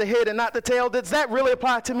 That I'm the head and not the tail? Does that really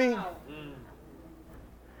apply to me?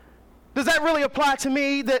 Does that really apply to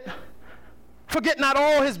me that forget not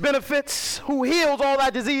all his benefits, who heals all thy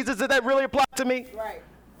diseases? Does that really apply to me? Right.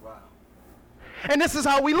 Wow. And this is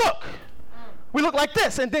how we look. We look like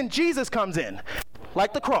this, and then Jesus comes in,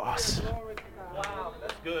 like the cross. Glory to God. Wow.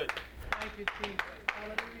 That's good. Thank you, Jesus.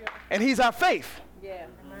 Hallelujah. And he's our faith. Yeah.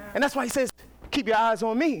 And that's why he says, keep your eyes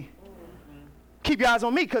on me. Keep your eyes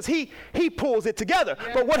on me, because he pulls it together.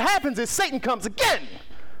 Yeah. But what happens is Satan comes again.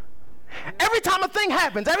 Every time a thing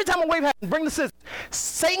happens, every time a wave happens, bring the scissors,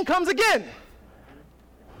 Satan comes again.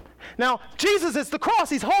 Now, Jesus is the cross.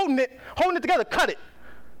 He's holding it together. Cut it.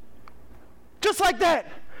 Just like that.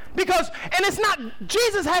 Because, and it's not,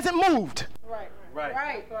 Jesus hasn't moved. Right. Right.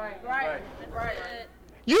 Right. Right. Right. Right.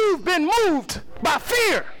 You've been moved by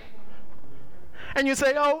fear. And you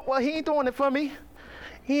say, oh, well, he ain't doing it for me.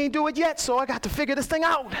 He ain't do it yet, so I got to figure this thing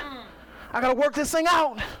out. I got to work this thing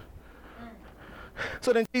out.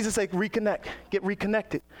 So then Jesus said, reconnect, get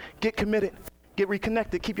reconnected, get committed, get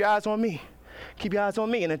reconnected, keep your eyes on me. Keep your eyes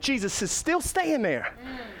on me. And then Jesus is still staying there.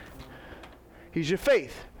 He's your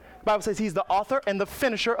faith. The Bible says he's the author and the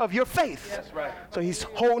finisher of your faith. That's right. So he's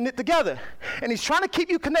holding it together. And he's trying to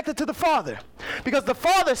keep you connected to the Father. Because the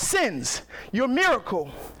Father sends your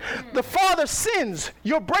miracle. The Father sends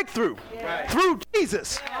your breakthrough through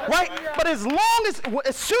Jesus. Right? But as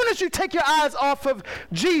soon as you take your eyes off of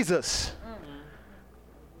Jesus.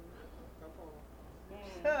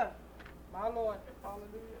 My Lord.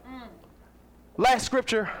 Hallelujah. Last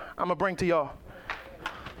scripture I'm going to bring to y'all.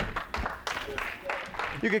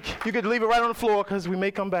 You could leave it right on the floor because we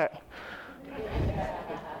may come back.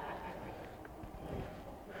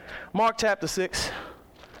 Mark chapter 6.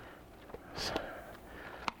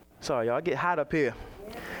 Sorry, y'all. I get hot up here.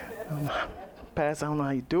 Pastor, I don't know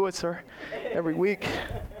how you do it, sir. Every week.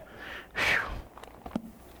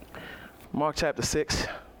 Mark chapter 6.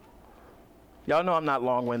 Y'all know I'm not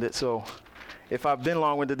long-winded, so if I've been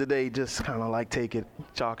long-winded today, just kind of like take it,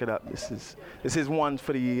 chalk it up. This is one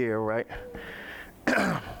for the year, right?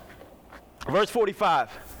 Verse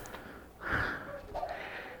 45.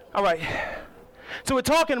 All right. So we're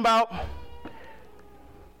talking about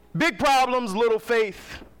Big problems, little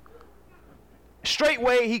faith.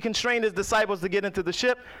 Straightway, he constrained his disciples to get into the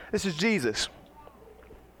ship. This is Jesus.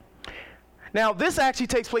 Now, this actually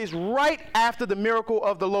takes place right after the miracle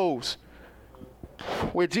of the loaves,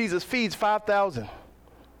 where Jesus feeds 5,000.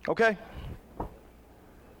 Okay?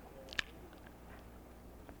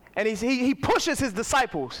 And he pushes his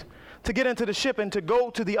disciples to get into the ship and to go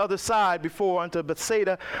to the other side before unto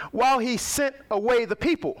Bethsaida while he sent away the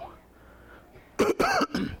people.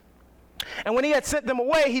 And when he had sent them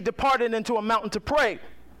away, he departed into a mountain to pray.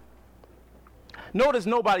 Notice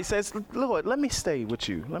nobody says, Lord, let me stay with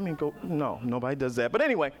you. Let me go. No, nobody does that. But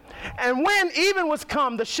anyway, and when even was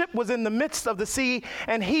come, the ship was in the midst of the sea,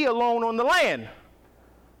 and he alone on the land.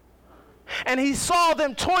 And he saw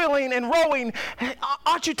them toiling and rowing.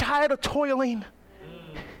 Aren't you tired of toiling?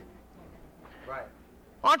 Right.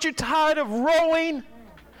 Aren't you tired of rowing?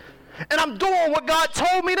 And I'm doing what God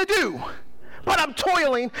told me to do. But I'm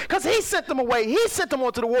toiling because he sent them away. He sent them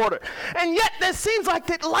onto the water. And yet there seems like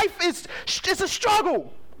that life is a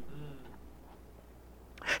struggle.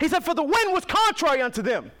 He said, for the wind was contrary unto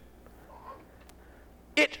them.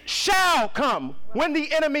 It shall come when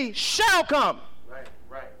the enemy shall come. Right.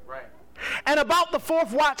 And about the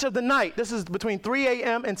fourth watch of the night, this is between 3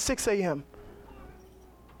 a.m. and 6 a.m.,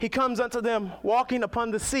 he comes unto them walking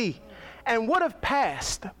upon the sea and would have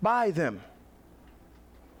passed by them.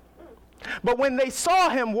 But when they saw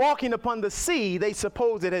him walking upon the sea, they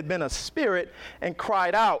supposed it had been a spirit and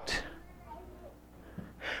cried out.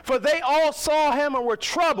 For they all saw him and were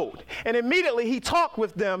troubled. And immediately he talked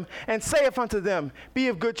with them and saith unto them, be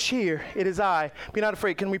of good cheer, it is I. Be not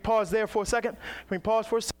afraid. Can we pause there for a second? Can we pause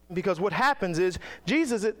for a second? Because what happens is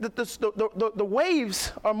Jesus, the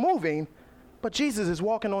waves are moving, but Jesus is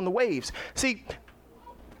walking on the waves. See,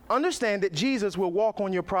 understand that Jesus will walk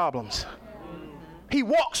on your problems. He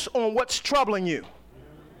walks on what's troubling you.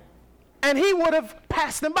 And he would have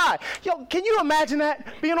passed them by. Yo, can you imagine that?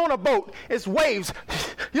 Being on a boat, it's waves.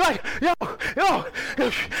 You're like, yo,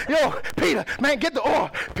 Peter, man, get the oar.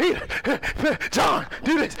 Peter, John,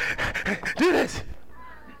 do this.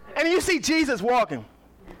 And you see Jesus walking.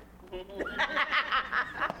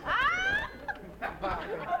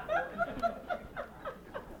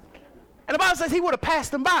 And the Bible says he would have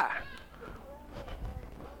passed them by.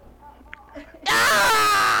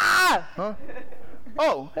 Ah! Huh?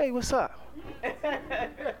 Oh, hey, what's up?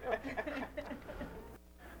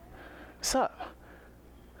 What's up?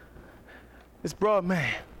 It's broad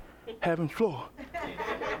man having floor.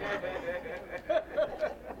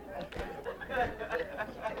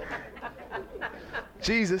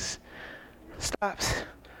 Jesus stops.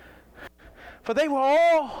 For they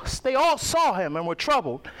all saw him and were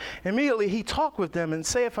troubled. Immediately he talked with them and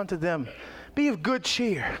saith unto them, be of good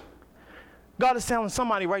cheer. God is telling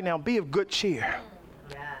somebody right now, be of good cheer.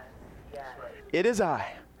 Yes. It is I.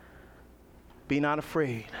 Be not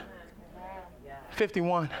afraid.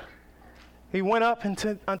 51. He went up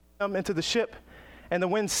into the ship, and the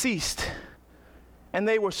wind ceased. And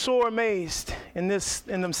they were sore amazed in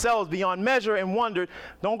themselves beyond measure and wondered.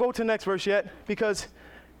 Don't go to the next verse yet, because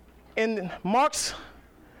in Mark's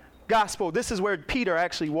gospel, this is where Peter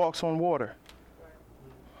actually walks on water.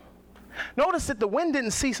 Notice that the wind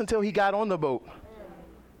didn't cease until he got on the boat.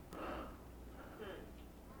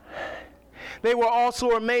 They were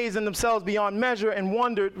also amazed in themselves beyond measure and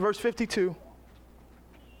wondered, verse 52.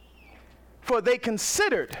 For they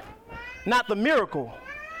considered not the miracle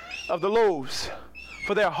of the loaves,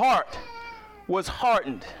 for their heart was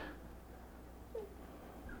hardened.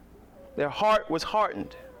 Their heart was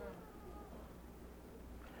hardened.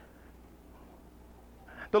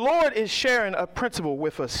 The Lord is sharing a principle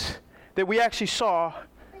with us that we actually saw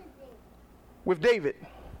with David.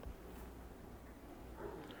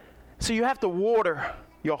 So you have to water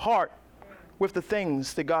your heart with the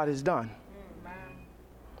things that God has done.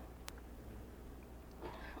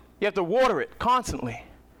 You have to water it constantly.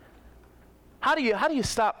 How do you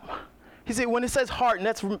stop? He said when it says heart,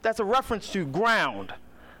 and that's a reference to ground.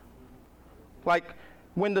 Like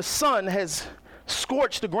when the sun has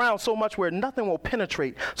scorched the ground so much where nothing will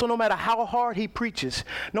penetrate. So no matter how hard he preaches,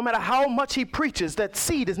 no matter how much he preaches, that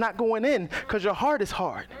seed is not going in because your heart is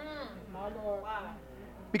hard.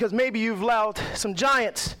 Because maybe you've allowed some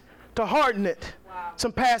giants to harden it.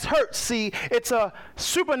 Some past hurts. See, it's a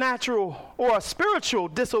supernatural or a spiritual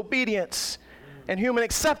disobedience and human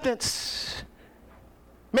acceptance.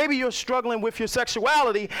 Maybe you're struggling with your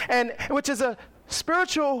sexuality, and which is a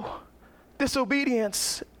spiritual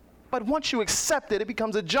disobedience. But once you accept it, it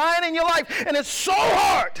becomes a giant in your life, and it's so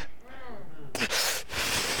hard.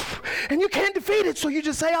 And you can't defeat it, so you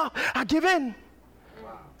just say, oh, I give in.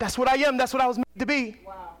 Wow. That's what I am. That's what I was made to be.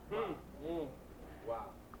 Wow.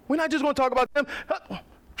 We're not just going to talk about them.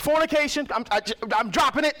 Fornication, I'm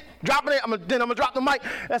dropping it. Then I'm going to drop the mic.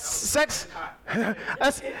 That's sex.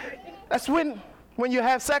 That's when you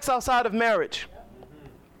have sex outside of marriage.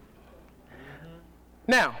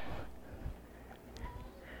 Now,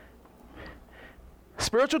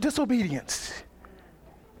 spiritual disobedience,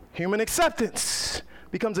 human acceptance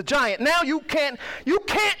becomes a giant. Now you can't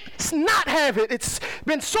not have it. It's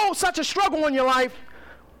been such a struggle in your life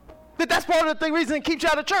that's part of the reason it keeps you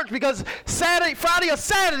out of church, because Friday or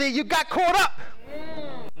Saturday, you got caught up.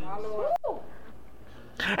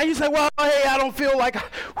 And you say, well, hey, I don't feel like,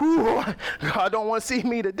 God don't want to see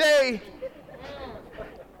me today.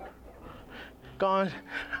 God,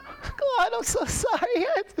 I'm so sorry.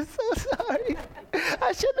 I'm so sorry.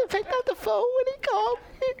 I shouldn't have picked up the phone when he called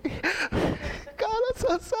me. God, I'm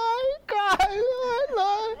so sorry. God,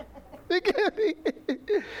 Lord, forgive me.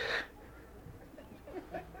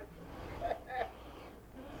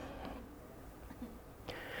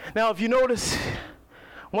 Now, if you notice,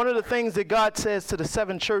 one of the things that God says to the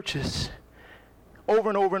 7 churches over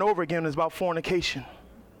and over and over again is about fornication.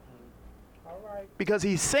 Because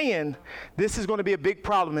he's saying this is going to be a big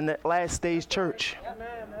problem in that last stage church.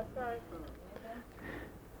 Amen. That's right.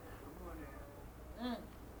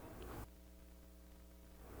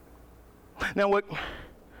 Now, what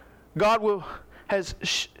God has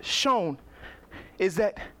shown is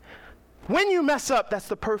that when you mess up, that's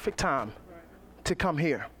the perfect time to come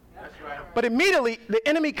here. That's right. But immediately, the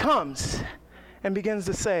enemy comes and begins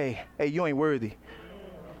to say, hey, you ain't worthy.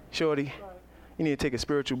 Shorty, you need to take a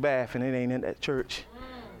spiritual bath, and it ain't in that church.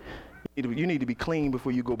 You need to be clean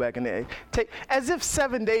before you go back in there. As if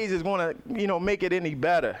 7 days is going to, make it any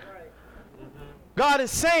better. God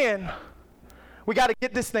is saying, we got to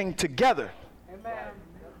get this thing together. Amen.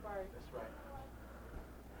 That's right.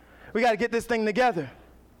 We got to get this thing together.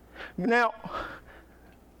 Now,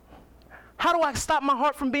 how do I stop my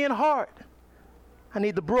heart from being hard? I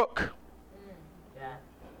need the brook.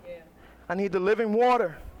 I need the living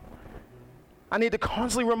water. I need to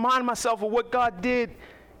constantly remind myself of what God did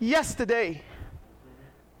yesterday.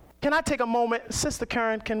 Can I take a moment? Sister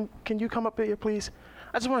Karen, can you come up here, please?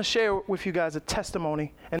 I just want to share with you guys a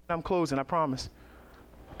testimony, and I'm closing, I promise.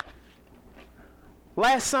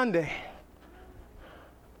 Last Sunday,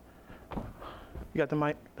 you got the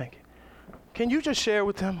mic? Thank you. Can you just share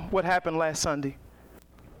with them what happened last Sunday?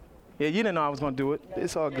 Yeah, you didn't know I was going to do it.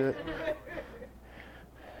 It's all good.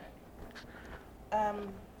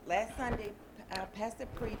 Last Sunday, Pastor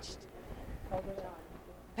preached. I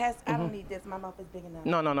don't need this. My mouth is big enough.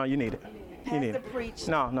 No, you need it. You need Pastor it. preached.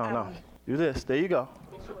 No. Do this. There you go.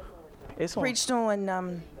 It's on. Preached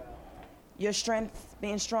on your strength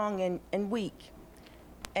being strong and weak.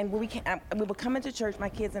 And when we were coming to church, my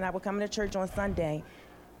kids and I were coming to church on Sunday,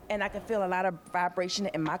 and I could feel a lot of vibration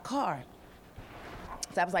in my car.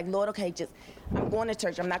 So I was like, Lord, okay, I'm going to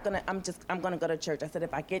church. I'm gonna go to church. I said,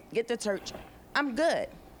 if I get to church, I'm good.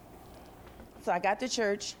 So I got to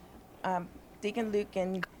church. Deacon Luke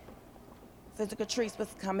and Sister Catrice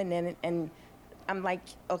was coming in, and I'm like,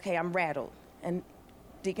 okay, I'm rattled. And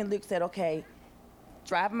Deacon Luke said, okay,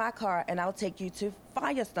 drive my car, and I'll take you to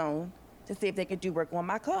Firestone to see if they could do work on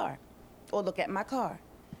my car or look at my car.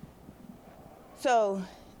 So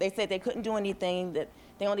they said they couldn't do anything, that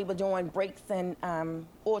they only were doing brakes and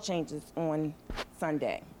oil changes on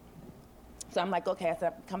Sunday. So I'm like, okay, I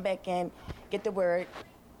said, come back in, get the word.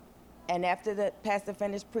 And after the pastor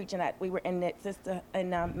finished preaching, we were in that Sister and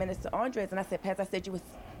Minister Andres, and I said, Pastor, I said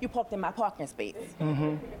you parked in my parking space.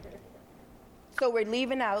 Mm-hmm. So we're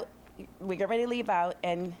leaving out. We get ready to leave out,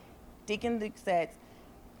 and Deacon Luke said,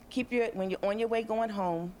 when you're on your way going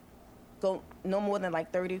home, go no more than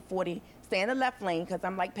like 30, 40. Stay in the left lane, because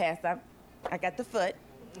I'm like, Pastor, I got the foot.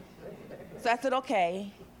 So I said,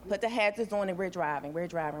 okay, put the hazards on, and we're driving.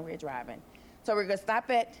 So we're going to stop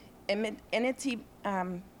at NNT,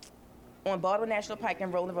 on Baldwin National Pike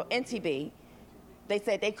and Rolling Road, NTB. They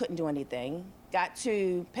said they couldn't do anything. Got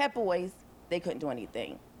to Pep Boys, they couldn't do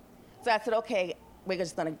anything. So I said, okay, we're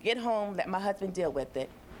just gonna get home, let my husband deal with it.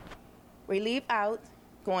 We leave out,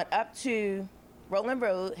 going up to Rolling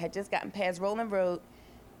Road, had just gotten past Rolling Road,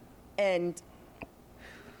 and...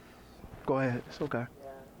 Go ahead, it's okay.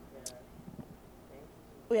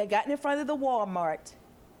 We had gotten in front of the Walmart,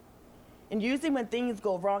 and usually when things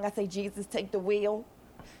go wrong, I say, Jesus, take the wheel.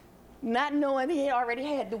 Not knowing he already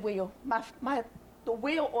had the wheel. The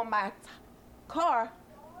wheel on my car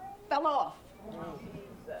fell off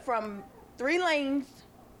from 3 lanes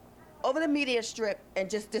over the media strip and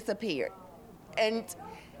just disappeared. And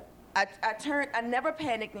I turned, I never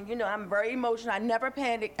panicked, and I'm very emotional. I never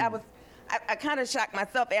panicked. I kind of shocked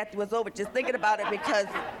myself after it was over just thinking about it because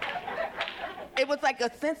it was like a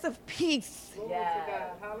sense of peace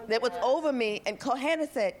that was over me. And Hannah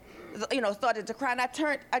said, started to cry. And I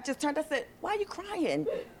just turned, I said, why are you crying?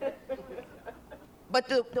 But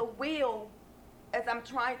the wheel, as I'm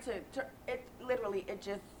trying to turn,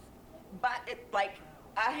 like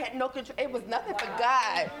I had no control. It was nothing but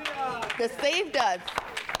God that saved us.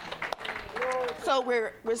 So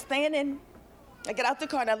we're standing. I get out the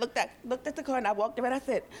car and I looked at the car and I walked around. I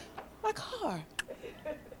said, my car.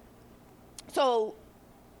 So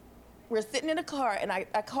we're sitting in the car and I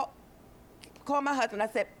called my husband. I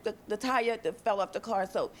said, the tire that fell off the car.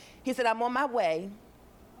 So he said, I'm on my way.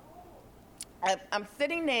 I'm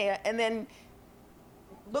sitting there and then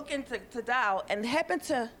looking to dial and happened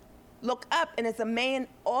to look up and it's a man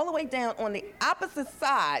all the way down on the opposite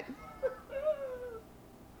side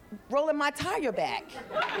rolling my tire back,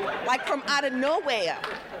 like from out of nowhere.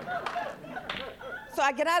 So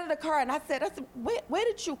I get out of the car and I said, where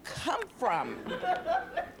did you come from?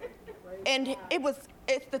 And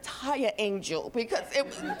it's the tire angel, because it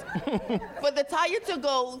was for the tire to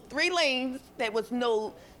go 3 lanes, there was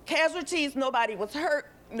no casualties, nobody was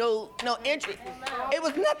hurt, no injuries. It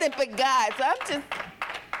was nothing but God. So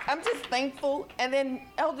I'm just thankful. And then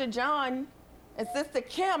Elder John and Sister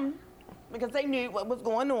Kim, because they knew what was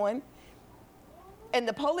going on. And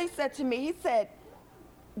the police said to me, he said,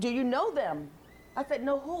 do you know them? I said,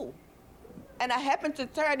 no, who? And I happened to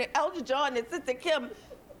turn, and Elder John and Sister Kim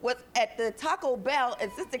was at the Taco Bell, and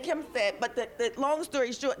Sister Kim said, but the long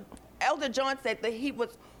story short, Elder John said that he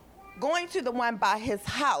was going to the one by his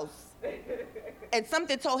house. And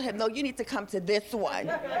something told him, no, you need to come to this one.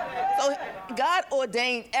 So God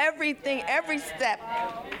ordained everything, every step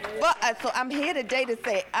for us. So I'm here today to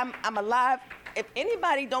say I'm alive. If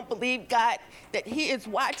anybody don't believe God, that he is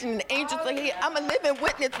watching and the angels are here, I'm a living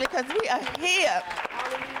witness because we are here.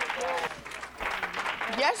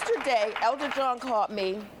 Yesterday, Elder John called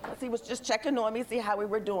me. He was just checking on me, see how we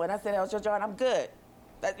were doing. I said, Elder John, I'm good.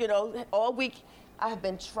 All week I have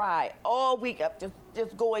been tried. All week I'm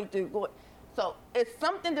just going through. So it's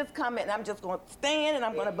something that's coming, and I'm just going to stand and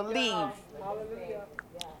I'm going to believe.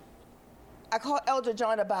 I called Elder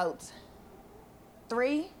John about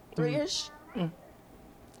 3-ish.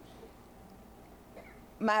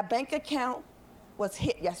 My bank account was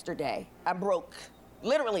hit yesterday. I'm broke.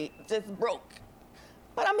 Literally, just broke.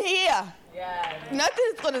 But I'm here.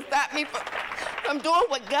 Nothing's going to stop me from doing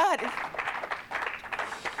what God is.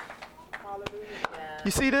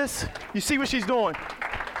 You see this? You see what she's doing?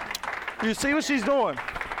 You see what she's doing?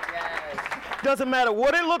 Doesn't matter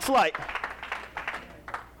what it looks like.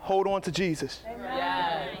 Hold on to Jesus.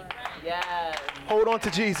 Hold on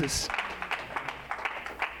to Jesus.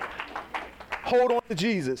 Hold on to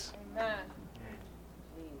Jesus.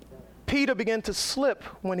 Peter began to slip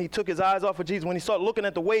when he took his eyes off of Jesus, when he started looking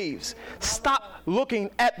at the waves. Stop looking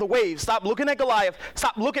at the waves. Stop looking at Goliath.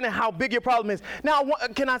 Stop looking at how big your problem is. Now,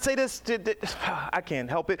 can I say this? I can't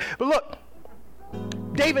help it. But look,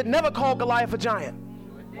 David never called Goliath a giant.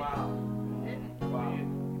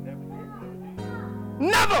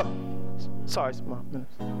 Never. Sorry, Mom.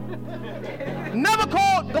 Never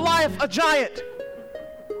called Goliath a giant.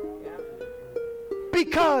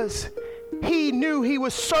 Because he knew he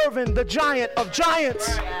was serving the giant of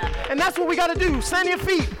giants. And that's what we got to do. Stand on your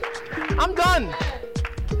feet. I'm done.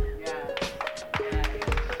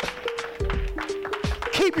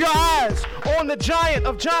 Keep your eyes on the giant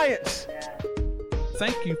of giants.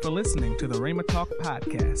 Thank you for listening to the Rhema Talk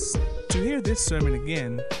podcast. To hear this sermon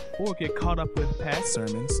again or get caught up with past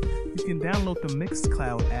sermons, you can download the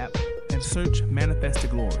Mixcloud app and search Manifested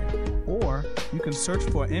Glory. Or you can search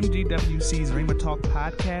for MGWC's Rhema Talk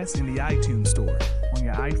podcast in the iTunes store on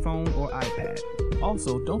your iPhone or iPad.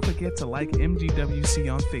 Also, don't forget to like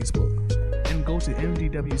MGWC on Facebook and go to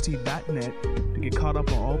mgwc.net to get caught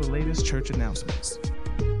up on all the latest church announcements.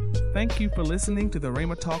 Thank you for listening to the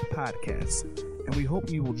Rhema Talk podcast, and we hope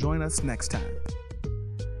you will join us next time.